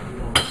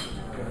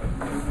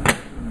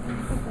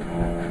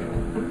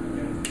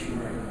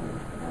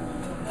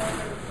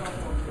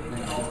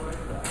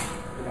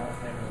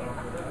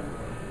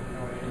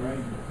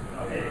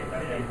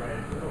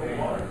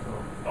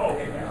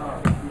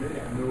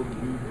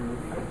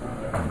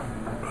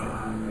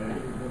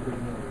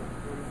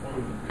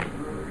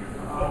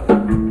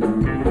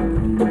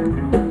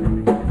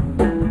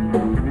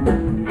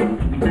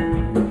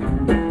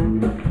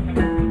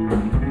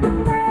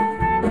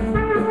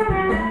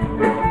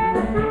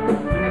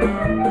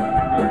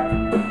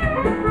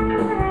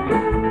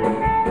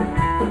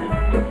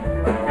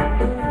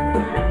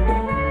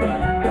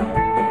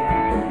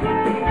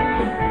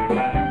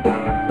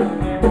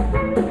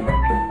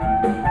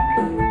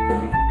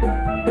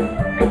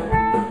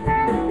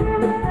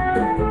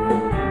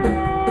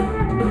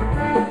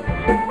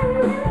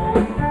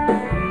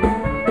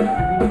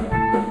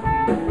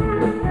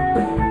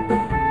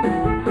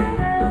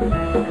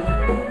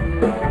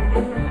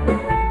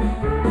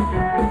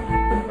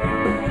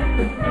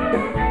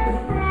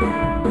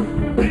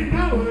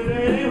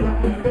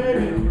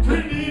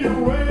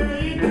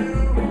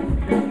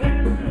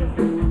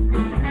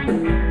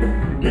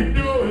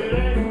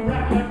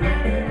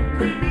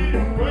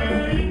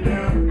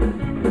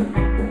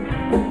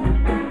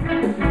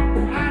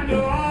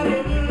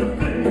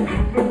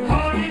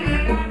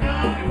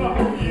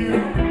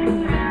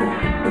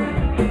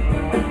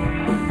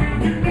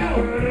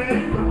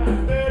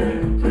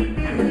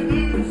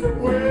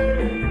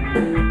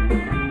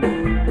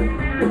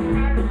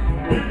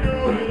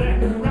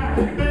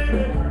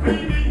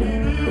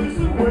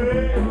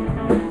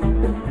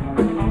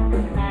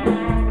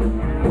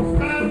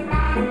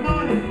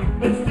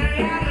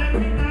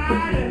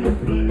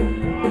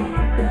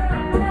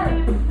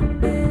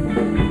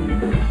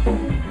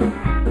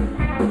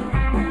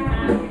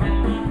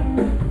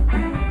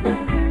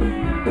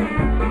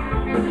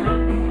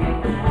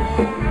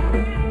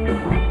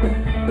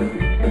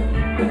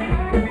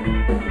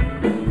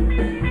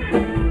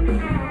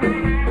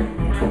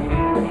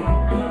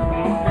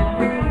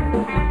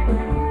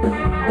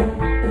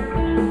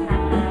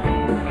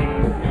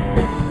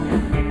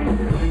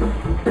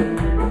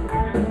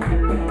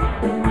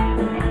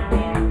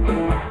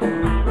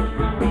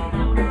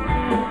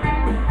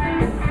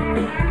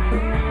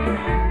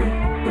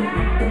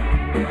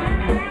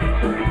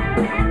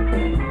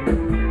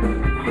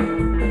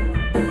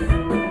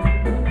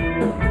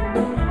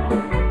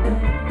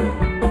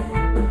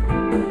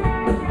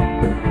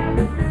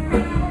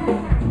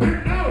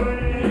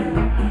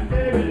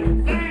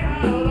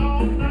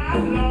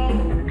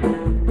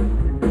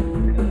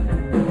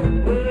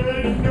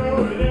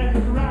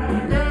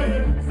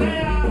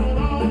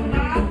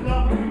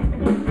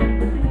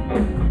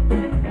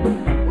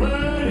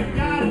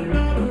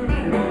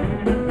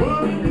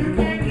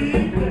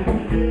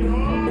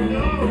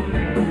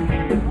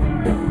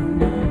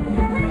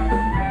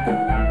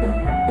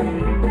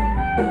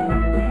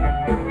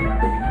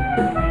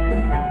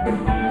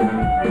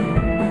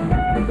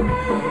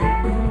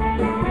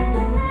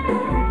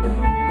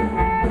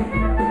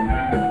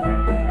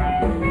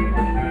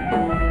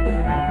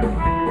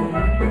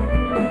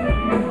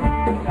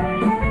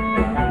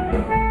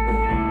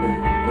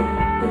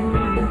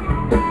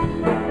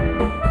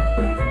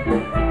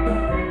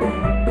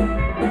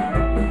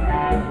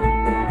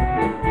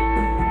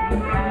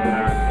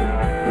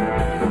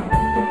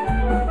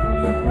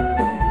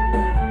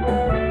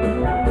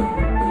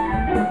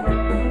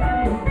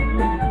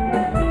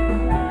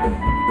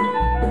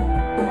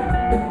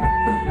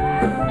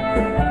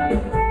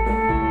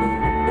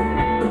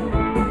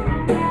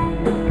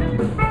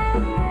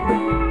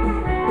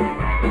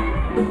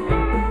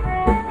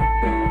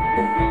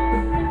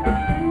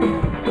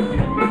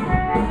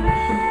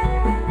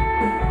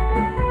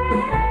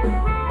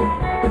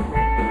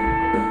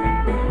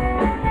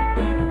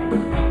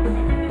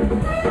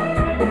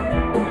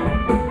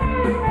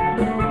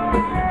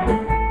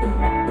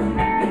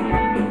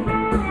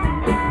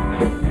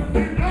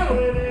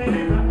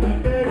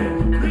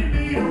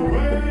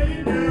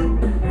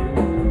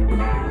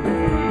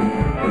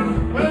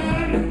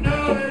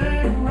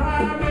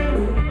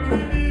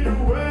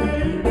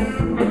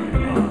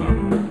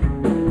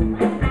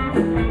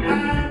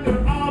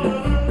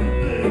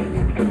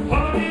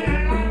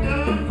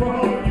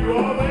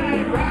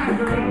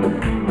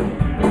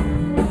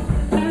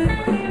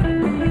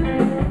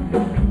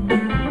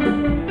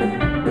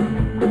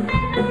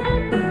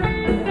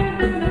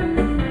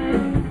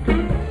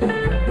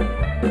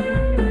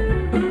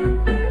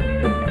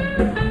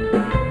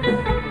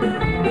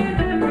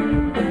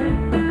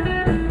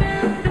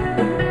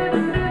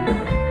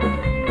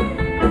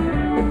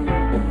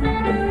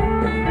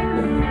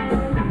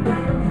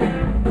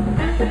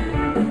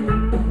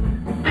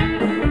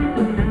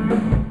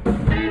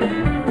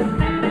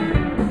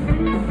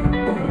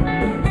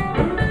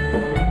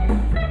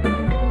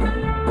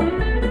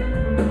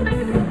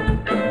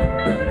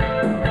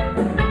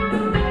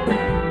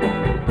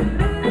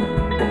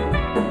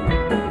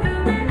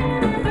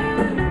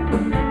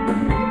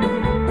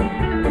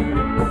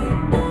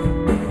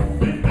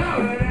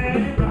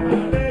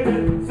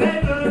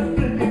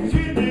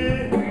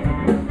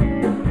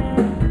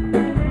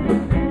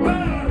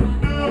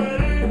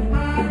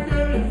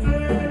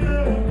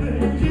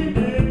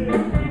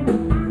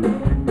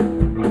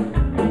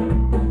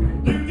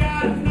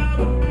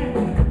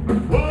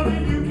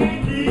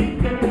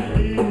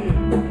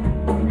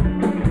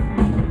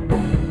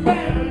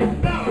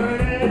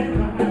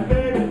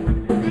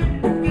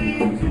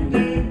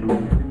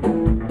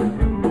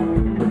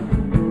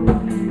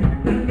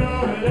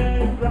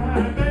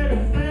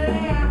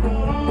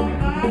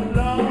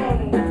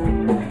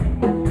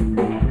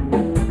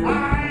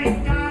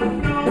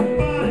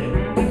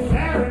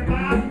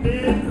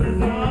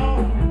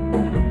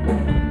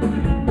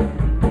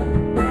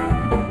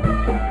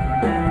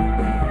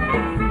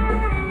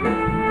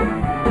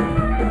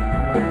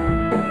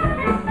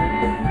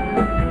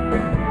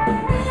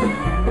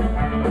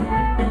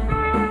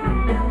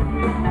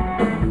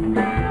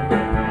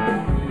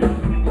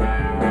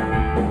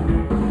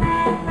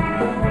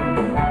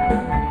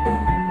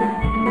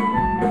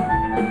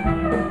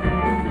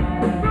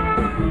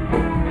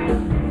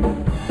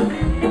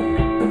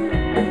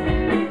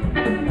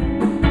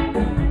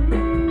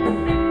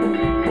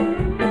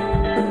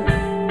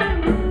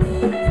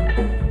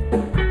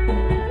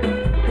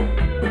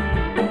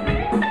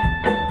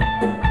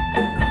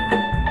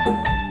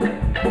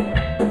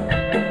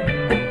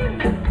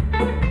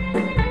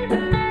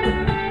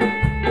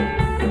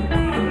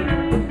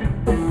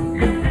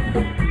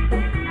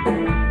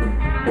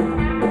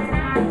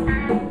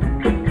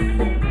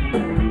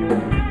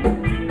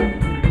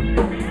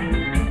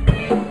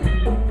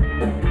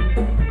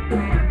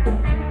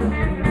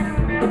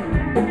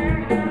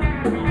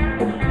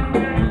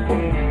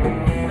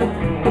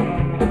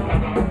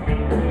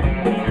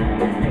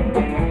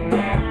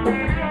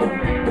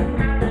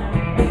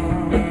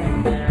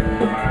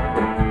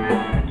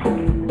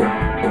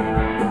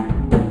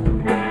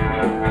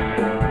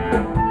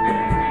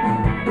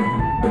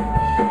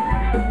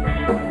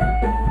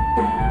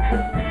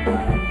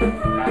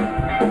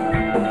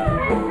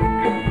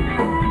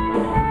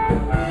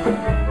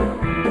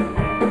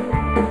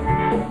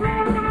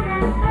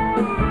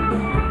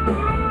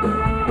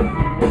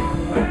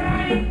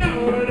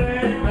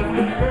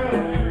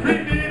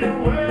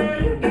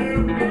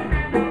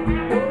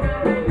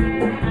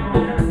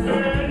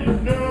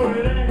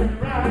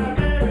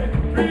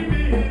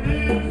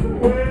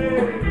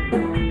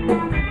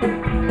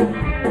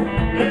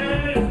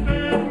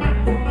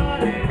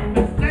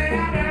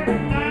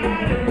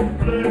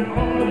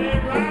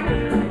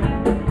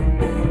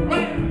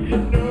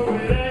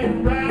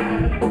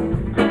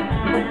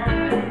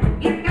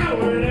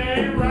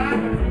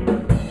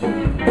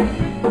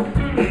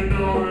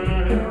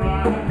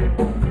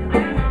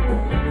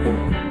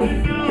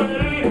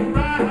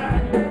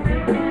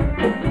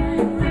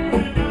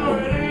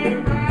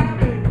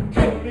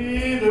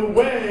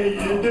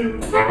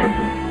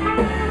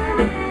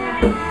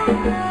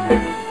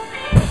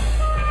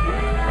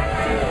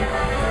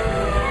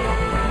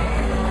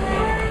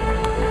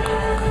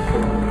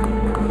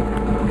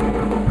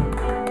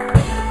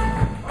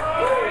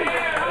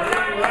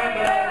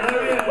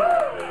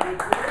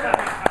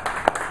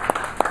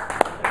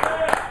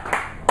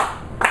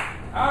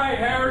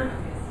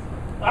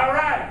 All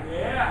right.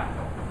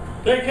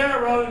 Take care,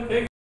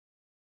 brother.